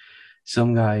coffee.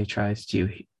 Some guy tries to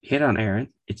hit on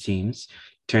Erin, it seems.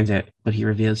 Turns out, but he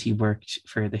reveals he worked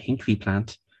for the Hinkley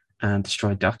plant and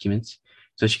destroyed documents.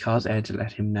 So she calls Ed to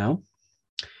let him know.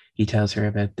 He tells her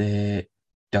about the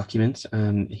documents,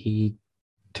 and he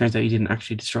turns out he didn't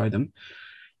actually destroy them.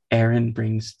 Erin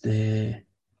brings the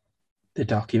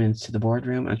documents to the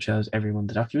boardroom and shows everyone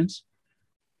the documents.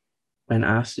 When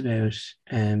asked about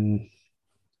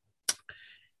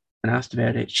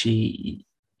it, she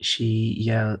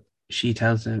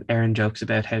tells them. Erin jokes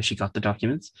about how she got the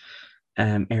documents.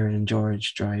 Erin and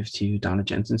George drive to Donna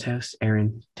Jensen's house.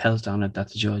 Erin tells Donna that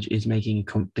the judge is making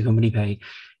the company pay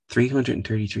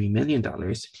 $333 million, and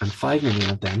 $5 million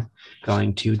of them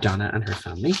going to Donna and her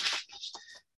family.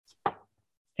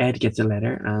 Ed gets a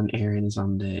letter, and Erin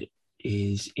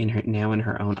is in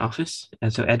her own office.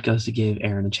 And so Ed goes to give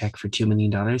Erin a check for $2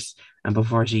 million, and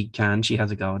before she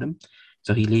has a go at him.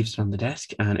 So he leaves it on the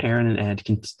desk, and Erin and Ed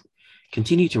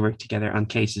continue to work together on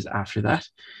cases after that.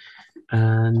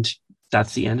 And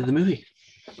that's the end of the movie.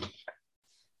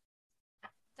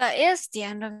 That is the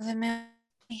end of the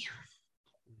movie.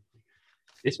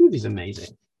 This movie's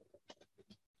amazing.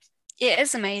 It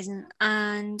is amazing.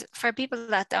 And for people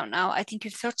that don't know, I think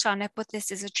you've touched on it, but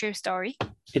this is a true story.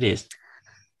 It is.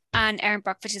 And Erin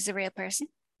Brockovich is a real person.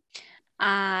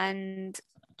 And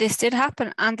this did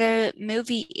happen. And the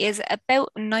movie is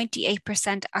about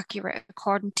 98% accurate,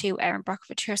 according to Erin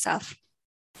Brockovich herself.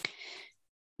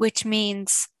 Which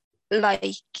means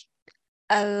like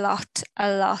a lot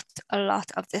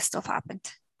of this stuff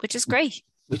happened, which is great.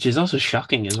 Which is also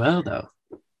shocking as well, though.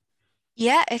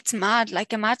 Yeah, it's mad.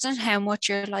 Like, imagine how much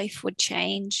your life would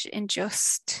change in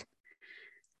just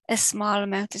a small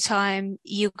amount of time.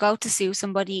 You go to sue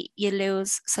somebody, you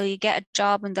lose. So you get a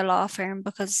job in the law firm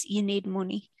because you need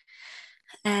money.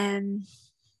 Um,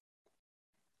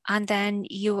 and then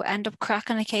you end up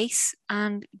cracking a case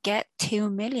and get 2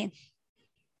 million.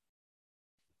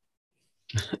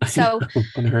 I So, know,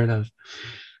 unheard of.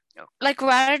 like,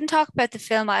 rather than talk about the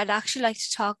film, I'd actually like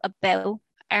to talk about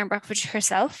Erin Brockovich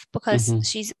herself because Hmm.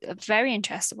 she's a very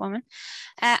interesting woman.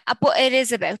 But it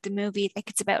is about the movie, like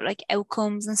it's about like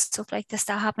outcomes and stuff like this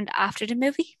that happened after the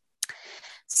movie.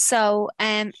 So,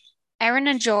 Erin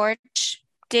and George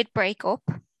did break up.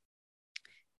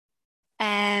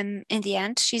 In the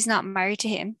end, she's not married to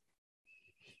him,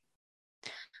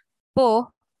 but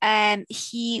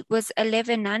he was a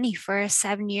live-in nanny for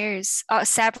 7 years,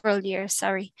 several years,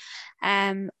 sorry.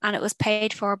 And it was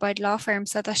paid for by the law firm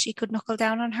so that she could knuckle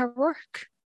down on her work.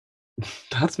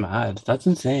 That's mad. That's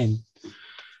insane.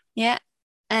 Yeah.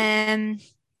 Um.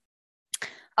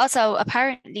 Also,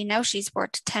 apparently now she's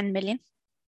worth 10 million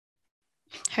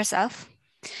herself.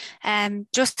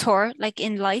 Just her, like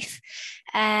in life.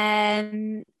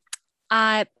 Um.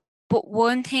 Uh. But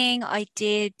one thing I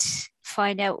did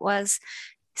find out was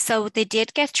so they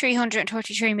did get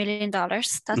 $333 million.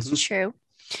 That's Hmm. true.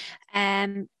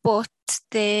 But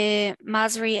the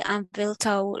Masri and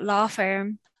Vilto law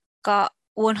firm got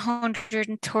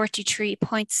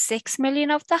 133.6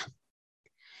 million of that.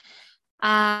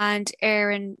 And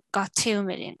Aaron got 2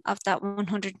 million of that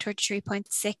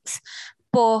 133.6.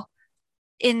 But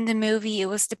in the movie, it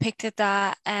was depicted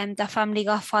that the family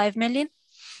got 5 million.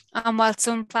 And while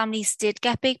some families did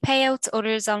get big payouts,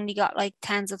 others only got like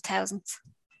tens of thousands.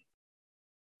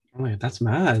 Oh, yeah, that's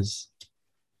mad.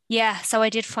 Yeah, so I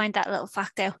did find that little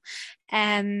fact out.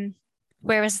 Um,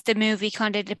 Whereas the movie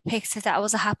kind of depicts it that it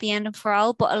was a happy ending for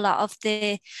all, but a lot of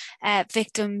the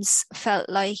victims felt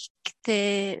like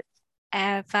the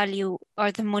value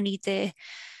or the money, the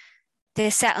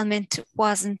settlement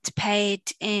wasn't paid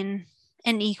in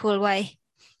an equal way.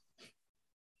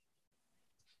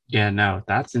 Yeah, no,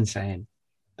 that's insane.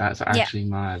 That's Yeah, actually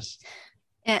mad.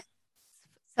 yeah.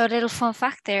 So a little fun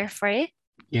fact there for you.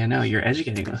 Yeah, no, you're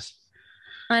educating us.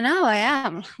 I know I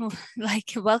am.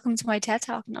 Like, welcome to my TED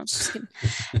Talk. No, I'm just kidding.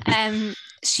 Um,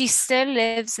 she still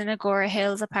lives in Agora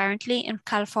Hills, apparently, in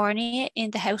California,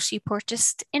 in the house she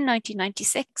purchased in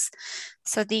 1996.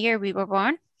 So the year we were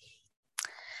born.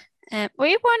 Were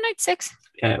you born 96?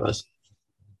 Yeah, it was.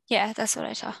 Yeah, that's what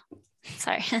I thought.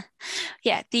 Sorry.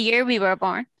 Yeah, the year we were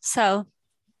born. So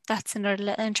that's another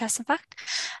little interesting fact.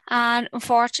 And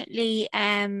unfortunately,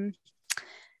 Ed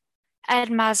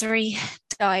Masry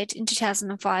died in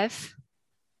 2005,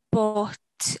 but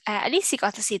at least he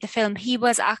got to see the film. He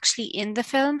was actually in the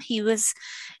film. He was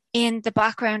in the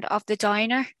background of the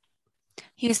diner.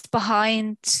 He was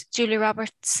behind Julia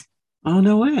Roberts. Oh,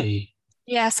 no way.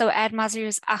 Yeah, so Ed Masry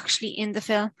was actually in the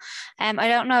film. I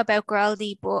don't know about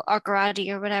Graldi, but or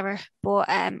Grady or whatever, but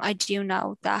I do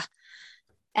know that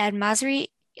Ed Masry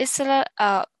is still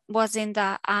was in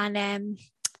that, and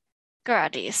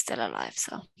Grady is still alive.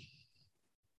 So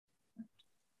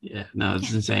Yeah, no, yeah,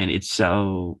 it's insane.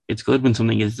 It's good when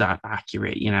something is that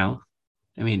accurate, you know?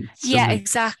 I mean, yeah,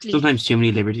 exactly, sometimes too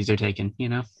many liberties are taken, you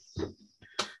know?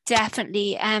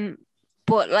 definitely.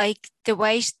 But like the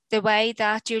way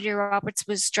that Julia Roberts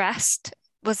was dressed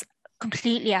was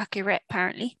completely accurate,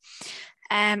 apparently.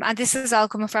 And this is all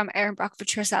coming from Erin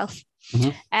Brockovich herself.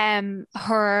 Hmm.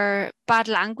 Her bad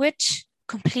language,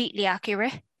 completely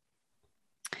accurate.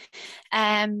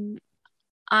 Um,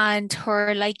 and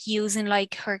her like using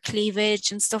like her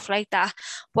cleavage and stuff like that.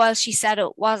 While she said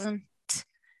it wasn't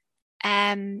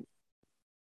um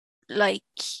like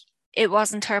it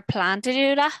wasn't her plan to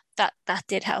do that, that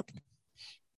did help.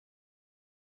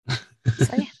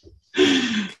 So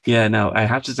yeah. Yeah, no, I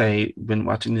have to say, when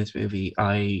watching this movie,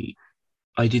 I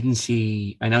didn't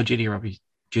see. I know Julia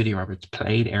Roberts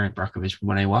played Erin Brockovich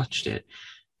when I watched it.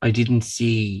 I didn't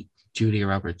see Julia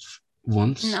Roberts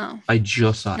once. No, I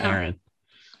just saw no. Erin.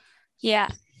 Yeah,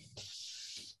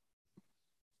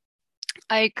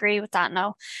 I agree with that.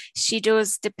 No, she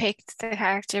does depict the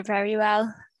character very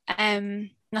well.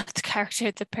 Not the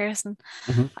character, the person,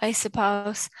 Hmm. I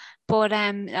suppose. But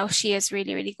no, she is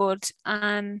really, really good.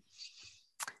 And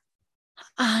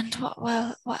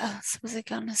what else was I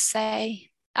gonna say?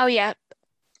 Oh yeah,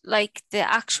 like the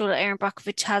actual Erin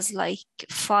Brockovich has like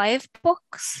 5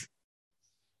 books.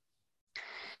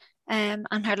 And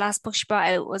her last book she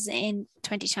brought out was in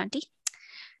 2020.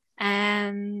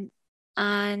 Um,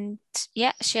 and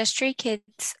yeah, she has 3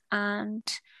 kids, and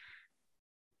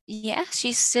yeah,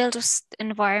 she's still just an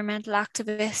environmental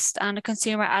activist and a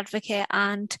consumer advocate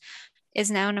and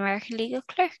is now an American legal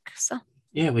clerk. So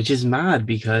Yeah, which is mad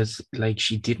because like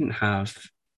she didn't have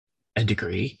a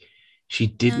degree. She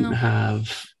didn't no,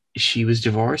 have, she was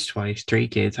divorced twice, three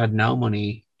kids, had no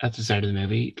money at the start of the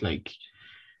movie, like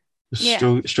yeah,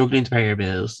 struggling to pay her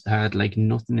bills, had like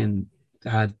nothing in,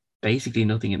 had basically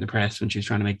nothing in the press when she was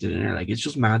trying to make the dinner. Like it's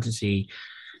just mad to see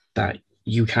that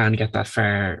you can get that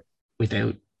far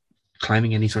without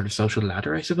climbing any sort of social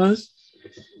ladder, I suppose.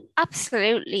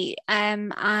 absolutely.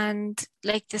 And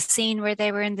like the scene where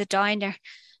they were in the diner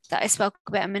that I spoke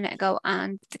about a minute ago,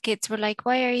 and the kids were like,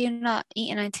 "Why are you not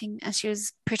eating anything?" And she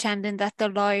was pretending that the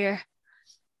lawyer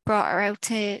brought her out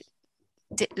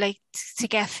like to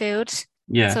get food.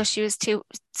 Yeah. So she was too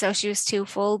she was too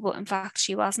full, but in fact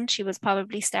she wasn't. She was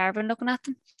probably starving looking at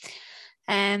them.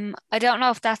 I don't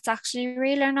know if that's actually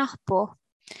real or not, but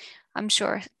I'm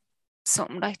sure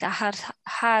something like that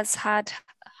had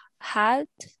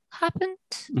happened.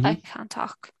 I Hmm. can't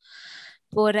talk.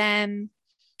 But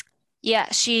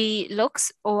yeah, she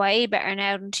looks way better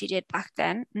now than she did back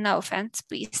then. No offense,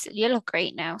 but you look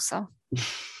great now. So there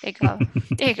you go.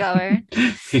 There you go, Erin.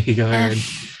 Here you go, Um, Aaron.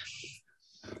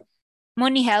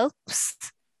 money helps,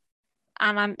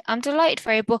 and I'm delighted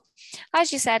for you. But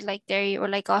as you said, like there, you were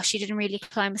like, oh, she didn't really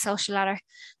climb a social ladder,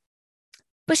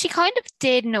 but she kind of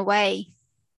did in a way.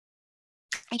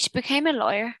 Like she became a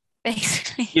lawyer,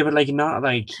 basically. Yeah, but like not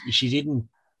like she didn't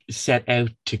set out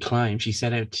to climb. She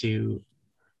set out to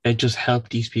just help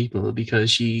these people because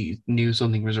she knew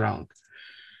something was wrong.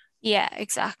 Yeah,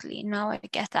 exactly. No, I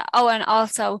get that. Oh, and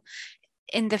also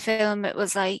in the film, it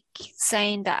was like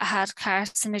saying that it had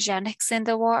carcinogenics in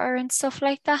the water and stuff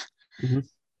like that. Hmm.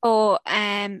 Oh,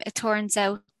 it turns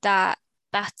out that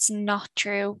that's not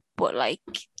true, but like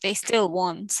they still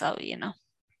won, so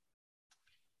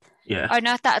Yeah. or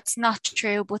not that it's not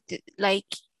true, but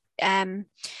like um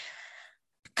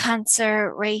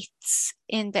cancer rates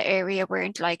in the area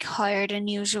weren't like higher than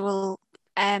usual,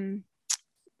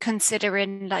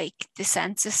 considering like the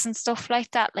census and stuff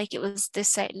like that. Like it was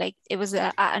this like it was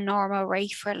at a normal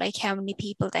rate for like how many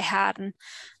people they had and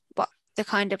what the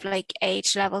kind of like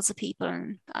age levels of people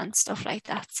and stuff like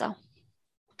that.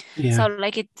 Yeah. So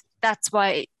like that's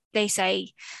why they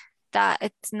say that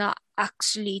it's not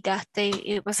actually that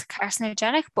it was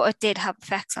carcinogenic, but it did have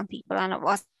effects on people and it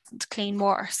wasn't clean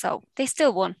water. So they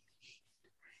still won.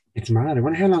 It's mad. I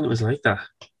wonder how long it was like that.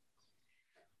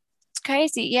 It's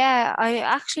crazy. Yeah, I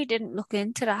actually didn't look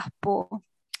into that, but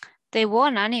they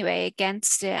won anyway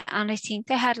against it. And I think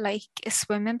they had like a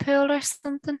swimming pool or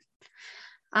something.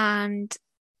 And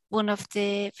one of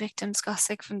the victims got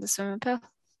sick from the swimming pool.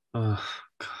 Oh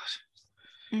God.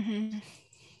 Hmm.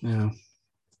 No.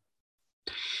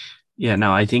 Yeah,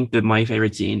 no, I think that my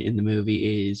favorite scene in the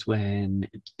movie is when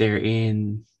they're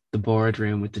in the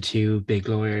boardroom with the two big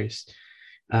lawyers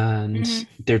and Hmm.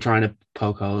 they're trying to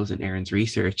poke holes in Aaron's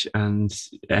research. And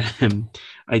um,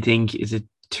 I think is it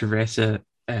Teresa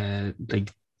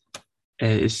like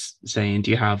is saying,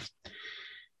 "Do you have?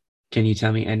 Can you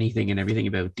tell me anything and everything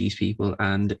about these people?"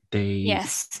 And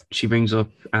Yes. she brings up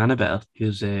Annabelle,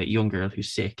 who's a young girl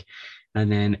who's sick,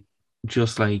 and then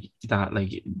just like that,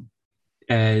 like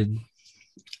uh,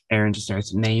 Aaron just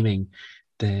starts naming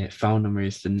the phone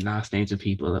numbers and last names of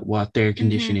people, what their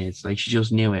condition Hmm. is. Like she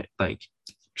just knew it, like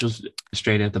just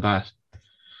straight out the bat.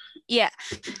 Yeah.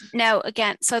 Now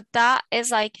again, so that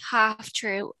is like half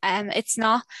true. It's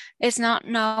not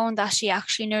known that she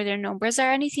actually knew their numbers or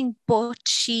anything, but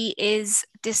she is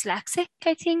dyslexic,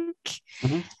 I think.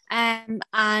 Hmm. And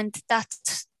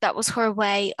that was her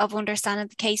way of understanding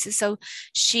the cases. So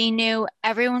she knew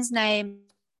everyone's name,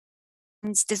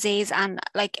 disease, and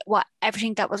like what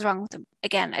everything that was wrong with them.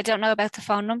 Again, I don't know about the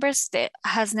phone numbers. It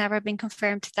has never been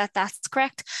confirmed that that's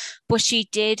correct, but she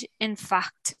did in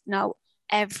fact know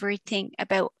everything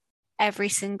about every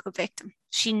single victim.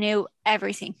 She knew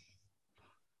everything.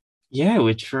 Yeah,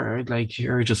 which for her, like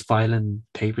her just filing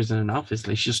papers in an office,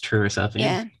 like she just threw herself in.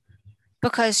 Yeah,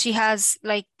 because she has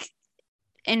like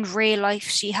in real life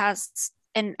she has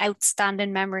an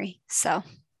outstanding memory. So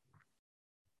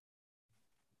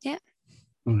yeah.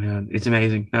 Oh, yeah, it's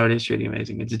amazing. No, it is really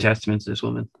amazing. It's a testament to this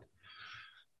woman.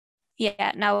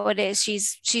 Yeah, no, it is.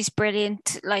 She's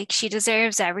brilliant. Like she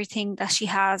deserves everything that she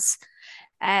has.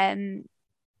 Um,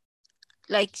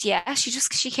 like yeah,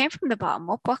 she came from the bottom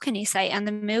up. What can you say? And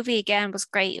the movie again was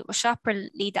great. It was shot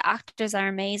brilliantly. The actors are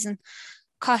amazing.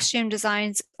 Costume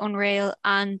designs unreal,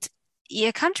 and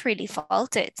you can't really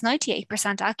fault it. It's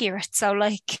 98% accurate. So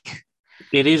like,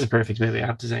 It is a perfect movie, I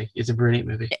have to say. It's a brilliant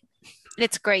movie.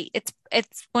 it's great. It's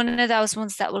one of those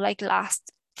ones that will like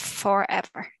last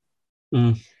forever.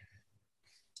 Mm.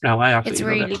 No, I It's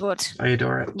absolutely love really it. good. I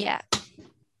adore it. Yeah,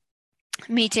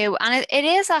 me too. And it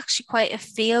is actually quite a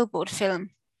feel-good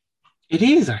film. It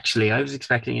is actually. I was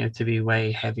expecting it to be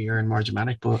way heavier and more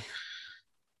dramatic, but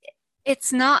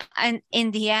It's not, and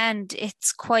in the end,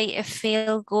 it's quite a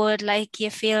feel-good. Like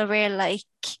you feel real, like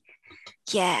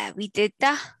yeah, we did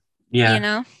that, you yeah,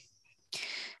 know.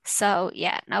 So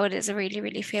yeah, no, it is a really,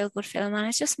 really feel-good film, and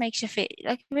it just makes you feel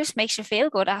like it just makes you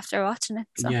feel good after watching it.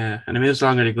 So yeah, and it moves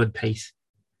along at a good pace.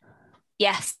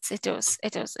 yes, it does.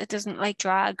 It does. It doesn't like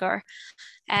drag or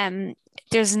um.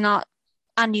 There's not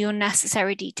any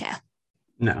unnecessary detail,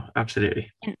 No,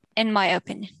 absolutely. in my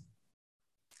opinion.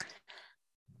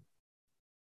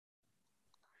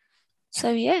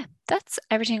 So yeah, that's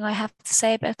everything I have to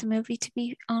say about the movie, to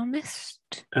be honest.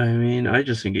 I mean, I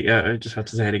just think, yeah, I just have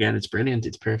to say it again. It's brilliant.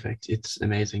 It's perfect. It's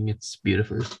amazing. It's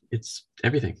beautiful. It's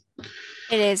everything.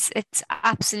 It is. It's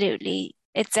absolutely.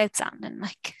 It's outstanding.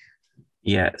 Like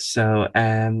Yeah. So,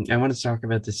 I want to talk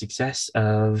about the success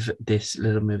of this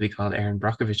little movie called Aaron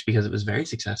Brockovich because it was very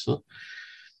successful.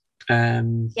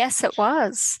 Um, yes, it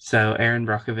was. so Aaron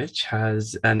Brockovich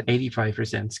has an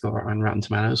 85% score on Rotten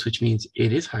Tomatoes, which means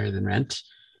it is higher than Rent,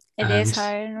 It is and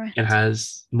higher than it Rent.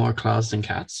 has more claws than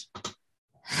cats,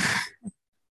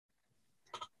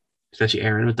 especially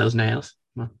Aaron with those nails.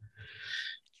 Well,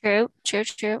 True. True.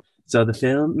 True. so the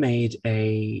film made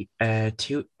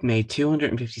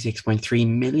 $256.3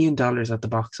 million at the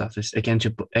box office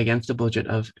against a budget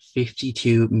of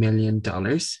 $52 million.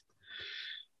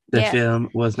 The Yeah. film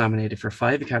was nominated for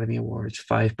 5 Academy Awards,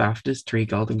 5 BAFTAs, 3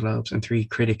 Golden Globes, and 3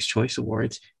 Critics' Choice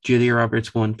Awards. Julia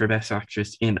Roberts won for Best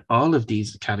Actress in all of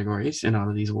these categories, in all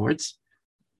of these awards.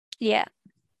 Yeah.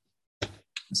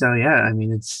 So yeah, I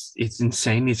mean it's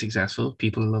insanely successful.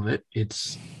 People love it.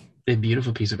 It's a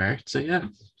beautiful piece of art. So yeah.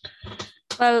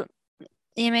 Well,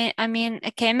 I mean,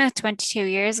 it came out 22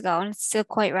 years ago and it's still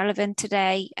quite relevant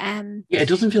today. Yeah, it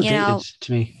doesn't feel You dated know,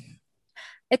 to me.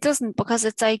 it doesn't because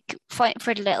it's like fighting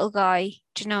for the little guy.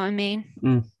 Do you know what I mean?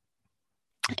 Mm,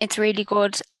 It's really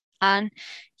good. And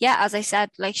yeah, as I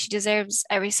said, like she deserves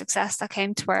every success that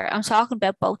came to her. I'm talking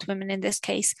about both women in this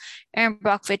case, Erin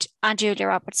Brockovich and Julia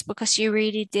Roberts, because she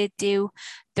really did do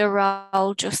the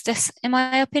role justice, in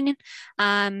my opinion.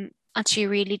 And she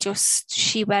really just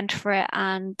she went for it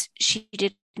and she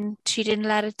didn't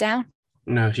let it down.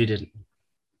 no, she didn't.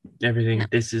 No, Everything.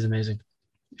 This is amazing.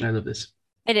 I love this.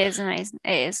 it is amazing.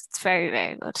 It is. It's very,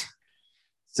 very good.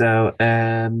 So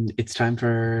it's time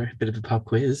for a bit of a pop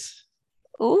quiz.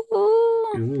 Ooh,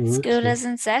 Ooh, school is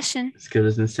in session. school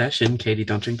is in session. Katie,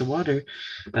 don't drink the water.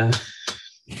 Uh,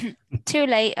 Too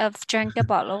late. I've drank a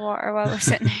bottle of water while we're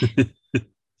sitting here.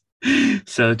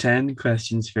 so 10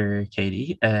 questions for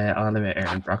Katie, all about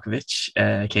Erin Brockovich.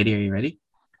 Katie, are you ready?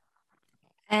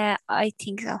 I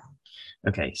think so.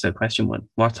 Okay, so question one.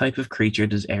 What type of creature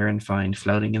does Erin find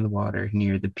floating in the water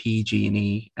near the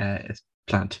PG&E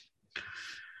plant?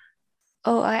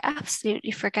 Oh, I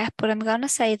absolutely forget, but I'm gonna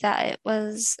say that it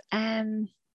was a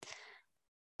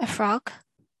frog.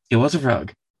 It was a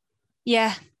frog.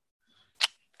 Yeah,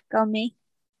 go me.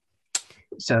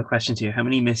 So question two. How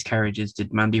many miscarriages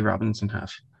did Mandy Robinson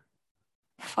have?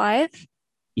 5.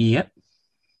 Yep.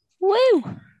 Woo!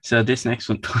 So this next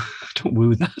one, don't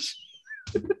woo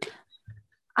that.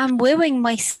 I'm wooing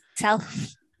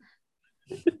myself.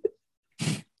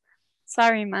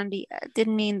 Sorry, Mandy. I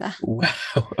didn't mean that. Wow.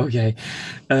 Okay.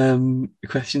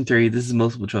 Question three. This is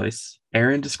multiple choice.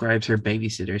 Erin describes her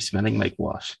babysitter smelling like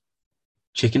what?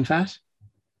 Chicken fat,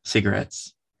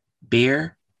 cigarettes,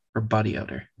 beer, or body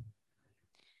odor?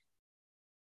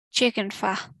 Chicken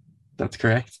fat. That's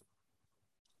correct.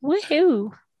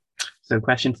 Woohoo! So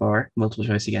question four, multiple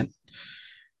choice again.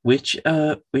 Which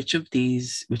of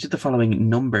the following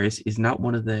numbers is not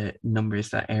one of the numbers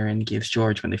that Erin gives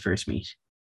George when they first meet?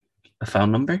 A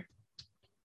phone number,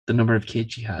 the number of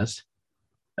kids she has,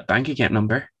 a bank account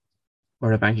number,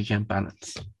 or a bank account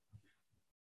balance?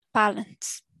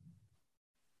 Balance.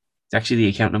 It's actually the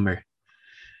account number.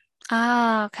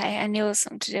 Ah, okay. I knew it was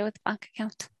something to do with the bank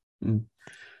account. Mm.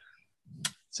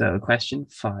 So question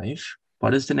five.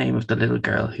 What is the name of the little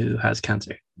girl who has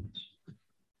cancer?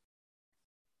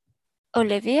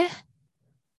 Olivia?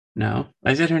 No,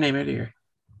 I said her name earlier.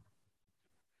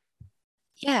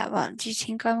 Yeah, well, do you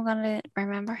think I'm gonna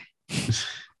remember? It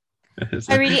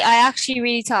I actually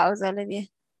really thought it was Olivia.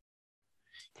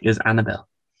 was Annabelle.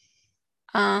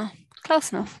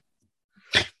 Close enough.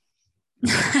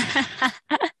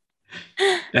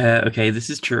 Okay, this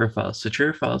is true or false. So true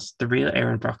or false, the real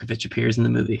Erin Brockovich appears in the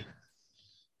movie.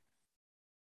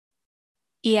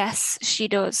 Yes, she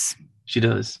does. She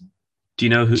does. Do you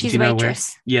know who? Do She's you a know where?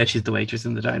 waitress. Yeah, she's the waitress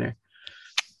in the diner.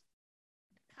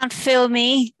 Can't fool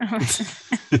me.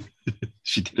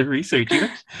 She did her research.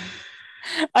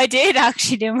 I did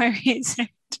actually do my research.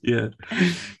 Yeah.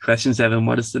 Question 7.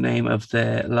 What is the name of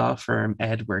the law firm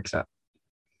Ed works at?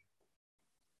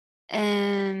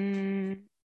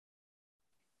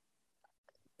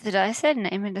 Did I say the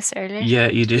name of this earlier? Yeah,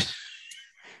 you did.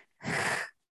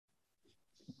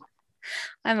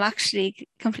 I'm actually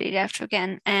completely after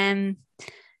forgetting.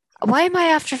 Why am I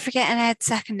after forgetting Ed's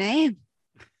second name?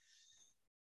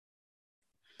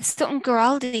 It's something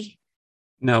Giraldi.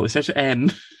 No, it starts with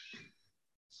M.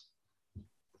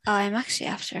 Oh, I'm actually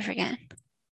after forgetting.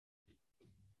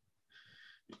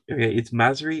 Okay, it's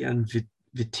Masri and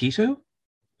Vitito.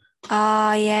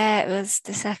 Oh yeah, it was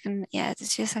the second. Yeah, the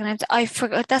two second names. I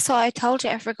forgot. That's what I told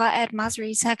you. I forgot Ed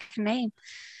Masri's second name.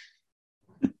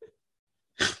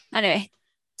 Anyway,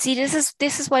 see,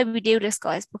 this is why we do this,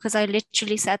 guys, because I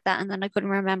literally said that and then I couldn't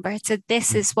remember. So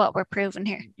this is what we're proving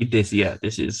here. This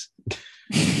is.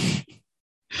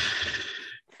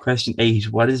 Question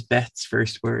 8. What is Beth's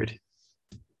first word?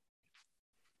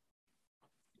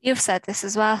 You've said this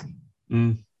as well.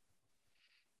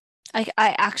 I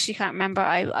actually can't remember.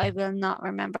 I will not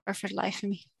remember for the life of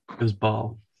me. It was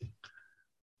ball.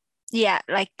 Yeah,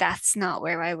 like that's not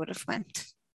where I would have went.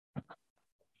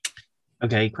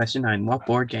 Okay, question 9. What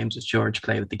board games does George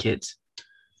play with the kids?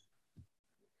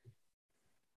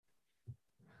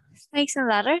 Snakes and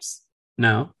ladders?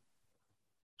 No.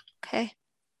 Okay.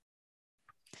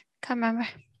 Can't remember.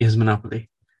 It was Monopoly.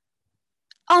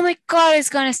 Oh my God, I was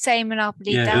going to say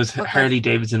Monopoly. Yeah, it was Harley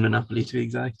Davidson Monopoly to be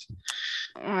exact.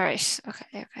 All right.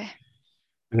 Okay.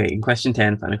 Okay, in question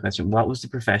 10, final question. What was the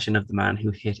profession of the man who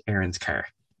hit Erin's car?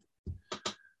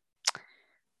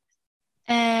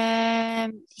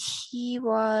 He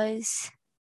was...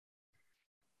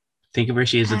 Think of where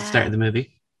she is at the start of the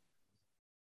movie.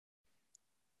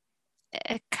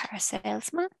 A car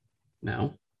salesman?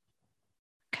 No.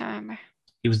 Can't remember.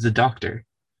 He was the doctor.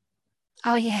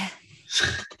 Oh, yeah.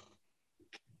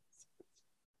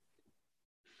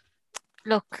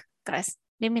 Look, guys,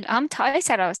 I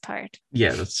said I was tired.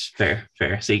 Yeah, that's fair.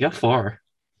 So you got 4.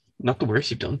 Not the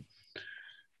worst you've done.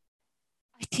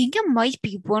 I think it might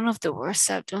be one of the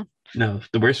worst I've done. No,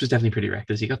 the worst was definitely Pretty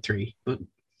Reckless. You got 3, but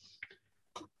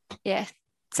yeah.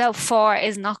 So 4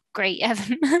 is not great,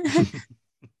 Evan.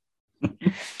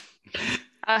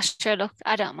 Sure, look,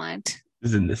 I don't mind.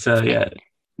 So yeah.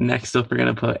 Next up, we're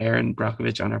going to put Erin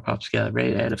Brockovich on our pop scale,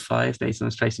 rated out of 5 based on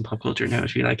his place in pop culture. Now,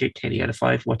 if you like it, Katie, out of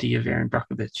 5, what do you give Erin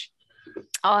Brockovich?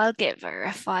 I'll give her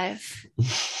a 5.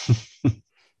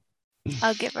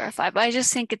 I'll give her a 5. I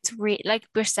just think it's like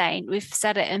we're saying, we've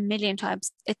said it a million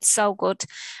times. It's so good.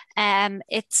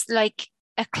 It's like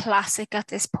a classic at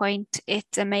this point.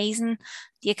 It's amazing.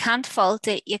 You can't fault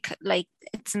it.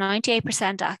 It's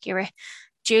 98% accurate.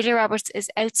 Julia Roberts is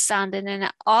outstanding in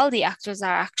it. All the actors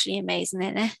are actually amazing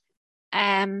in it.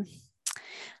 And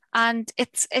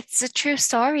it's a true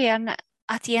story. And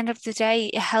at the end of the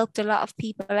day, it helped a lot of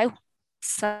people out.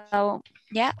 So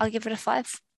yeah, I'll give it a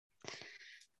 5.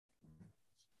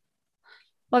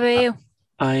 What about you?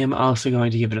 I am also going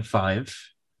to give it a 5.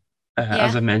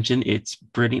 As I mentioned, it's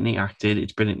brilliantly acted.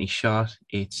 It's brilliantly shot.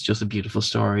 It's just a beautiful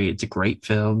story. It's a great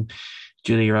film.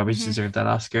 Julia Roberts deserved that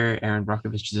Oscar. Erin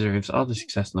Brockovich deserves all the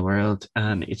success in the world.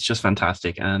 And it's just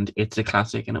fantastic. And it's a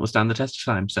classic and it will stand the test of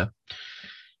time. So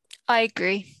I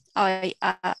agree. I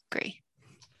agree.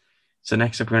 So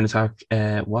next up, we're going to talk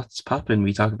what's popping.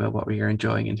 We talk about what we are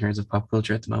enjoying in terms of pop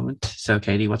culture at the moment. So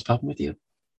Katie, what's popping with you?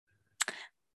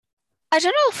 I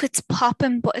don't know if it's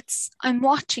popping, but I'm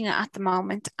watching it at the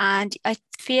moment. And I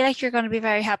feel like you're going to be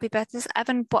very happy about this,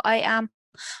 Evan, but I am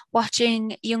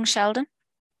watching Young Sheldon.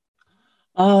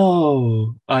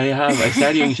 Oh, I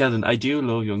started Young Sheldon. I do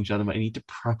love Young Sheldon, but I need to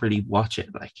properly watch it.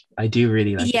 Like, I do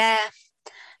really like it. Yeah.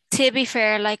 To be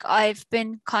fair, like it's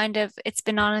been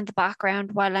on in the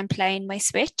background while I'm playing my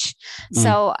Switch.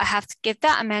 So I have to give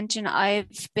that a mention. I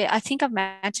think I've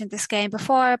mentioned this game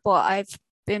before, but I've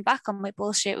been back on my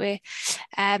bullshit with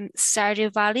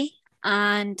Stardew Valley,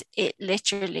 and it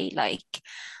literally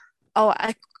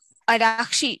I'd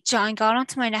actually gone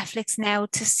onto my Netflix now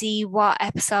to see what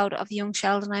episode of Young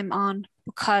Sheldon I'm on,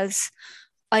 because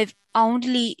I've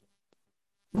only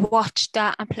watched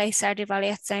that and play Stardew Valley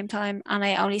at the same time, and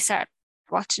I only started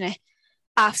watching it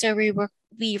after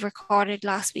we recorded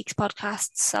last week's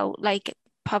podcast. So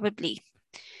probably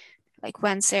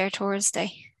Wednesday or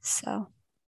Thursday. So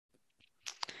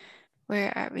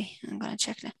where are we? I'm gonna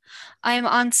check now. I'm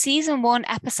on season 1,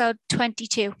 episode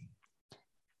 22.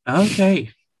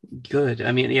 Okay. Good.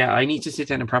 I mean, yeah, I need to sit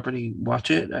down and properly watch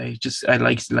it. I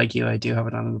like you. I do have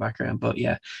it on in the background, but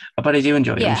yeah, but I do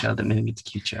enjoy Young Sheldon. I think it's a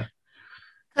cute show.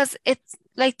 because it's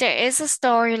like there is a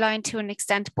storyline to an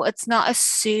extent, but it's not a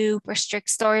super strict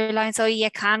storyline. So you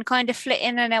can kind of flit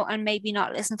in and out and maybe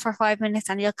not listen for 5 minutes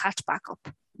and you'll catch back up.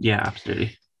 Yeah,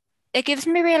 absolutely. It gives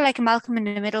me real like Malcolm in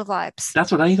the Middle vibes.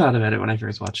 That's what I thought about it when I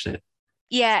first watched it.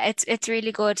 Yeah, it's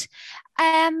really good.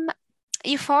 Um,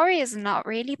 Euphoria is not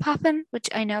really popping, which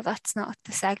I know that's not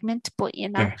the segment, but you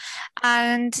know. Fair.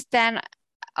 And then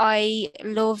I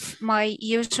love my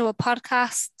usual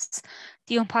podcasts,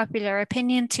 The Unpopular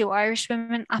Opinion, Two Irish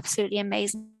Women, absolutely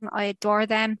amazing. I adore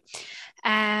them.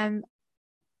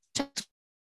 Just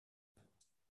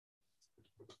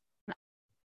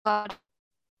God,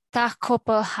 that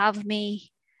couple have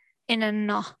me in a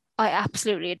knot. I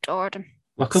absolutely adore them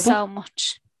What couple? so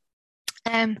much.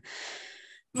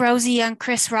 Rosie and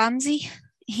Chris Ramsey.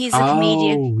 He's a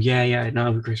comedian. Oh, yeah, I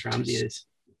know who Chris Ramsey is.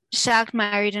 Shagged,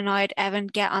 Married, Annoyed. Evan,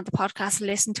 get on the podcast,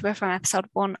 listen to it from episode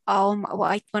 1.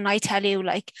 When I tell you,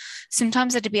 like,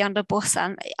 sometimes I'd be on the bus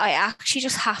and I actually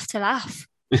just have to laugh.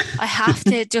 I have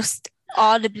to just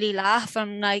audibly laugh.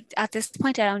 And like at this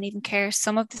point, I don't even care.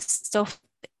 Some of the stuff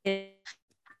is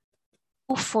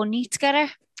so funny together.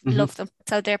 Mhm. Love them.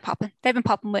 So they're popping. They've been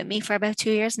popping with me for about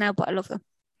 2 years now, but I love them.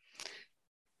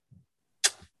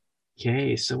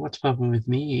 Okay, so what's popping with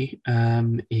me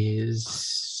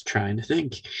is trying to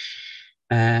think.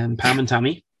 Pam and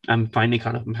Tommy. I'm finally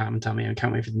caught up on Pam and Tommy. I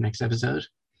can't wait for the next episode.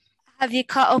 Have you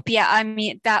caught up yet? I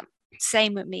mean, that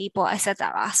same with me, but I said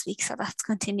that last week, so that's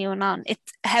continuing on.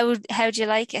 How do you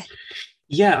like it?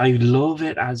 Yeah, I love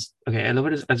it as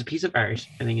a piece of art.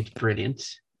 I think it's brilliant.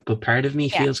 But part of me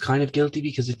Yeah. feels kind of guilty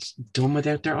because it's done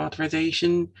without their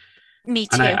authorization. Me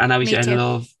too. And obviously Me too. I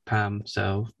love Pam,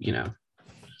 so you know.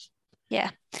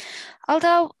 Yeah.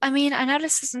 Although, I mean, I know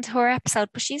this isn't her episode,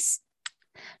 but she's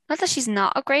not that she's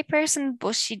not a great person,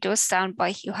 but she does sound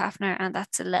by Hugh Hefner, and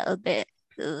that's a little bit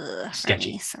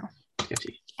Sketchy. for me. So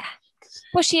Sketchy. yeah.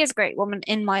 But she is a great woman,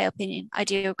 in my opinion. I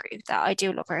do agree with that. I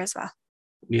do love her as well.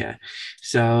 Yeah.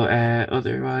 So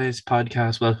otherwise,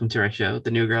 podcast, welcome to our show,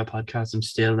 the New Girl podcast. I'm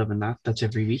still loving that. That's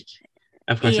every week.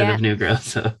 Of course, I Yeah. love New Girl.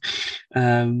 So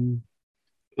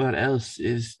what else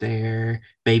is there?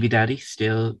 Baby Daddy,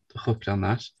 still hooked on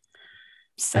that.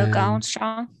 Still going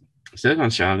strong. Still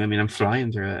going strong. I mean, I'm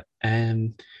flying through it.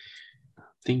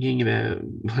 Thinking about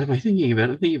what am I thinking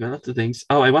about? I'm thinking about lots of things.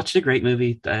 Oh, I watched a great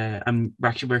movie. I'm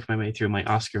actually working my way through my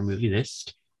Oscar movie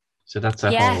list. So that's a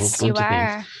whole Yes, bunch you of things.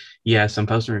 are. Yeah, so I'm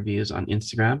posting reviews on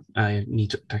Instagram. I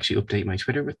need to actually update my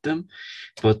Twitter with them.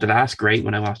 But the last great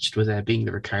one I watched was Being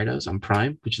the Ricardos on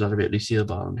Prime, which is all about Lucille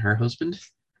Ball and her husband.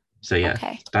 So yeah,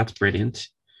 Okay. that's brilliant.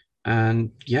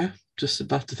 And yeah,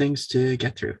 just lots of things to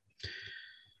get through.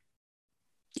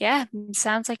 Yeah,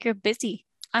 sounds like you're busy.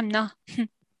 I'm not.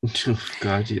 Oh,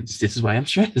 God, this is why I'm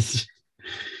stressed.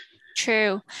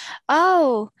 True.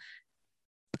 Oh,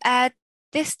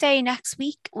 this day next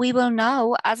week, we will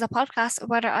know as a podcast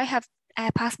whether I have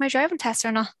passed my driving test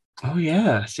or not. Oh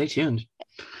yeah, stay tuned.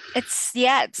 It's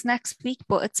next week,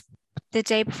 but it's the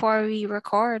day before we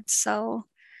record. So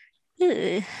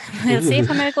we'll see if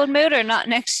I'm in a good mood or not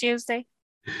next Tuesday.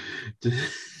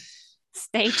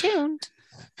 Stay tuned.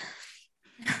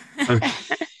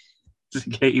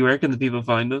 Katie, where can the people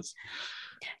find us?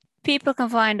 People can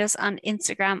find us on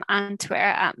Instagram and Twitter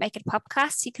at Make It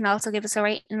Popcast. You can also give us a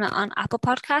rating on Apple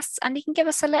Podcasts, and you can give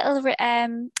us a little you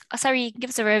can give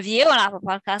us a review on Apple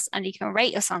Podcasts, and you can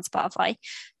rate us on Spotify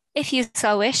if you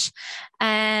so wish.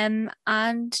 And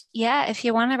yeah, if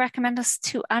you want to recommend us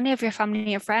to any of your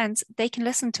family or friends, they can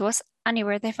listen to us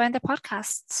anywhere they find their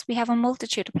podcasts. We have a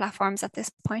multitude of platforms at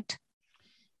this point.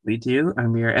 We do,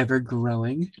 and we are ever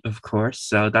growing, of course.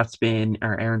 So that's been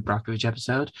our Erin Brockovich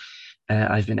episode.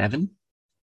 I've been Evan.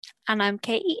 And I'm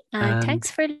Katie, and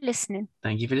thanks for listening.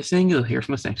 Thank you for listening. You'll hear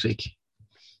from us next week.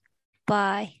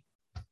 Bye.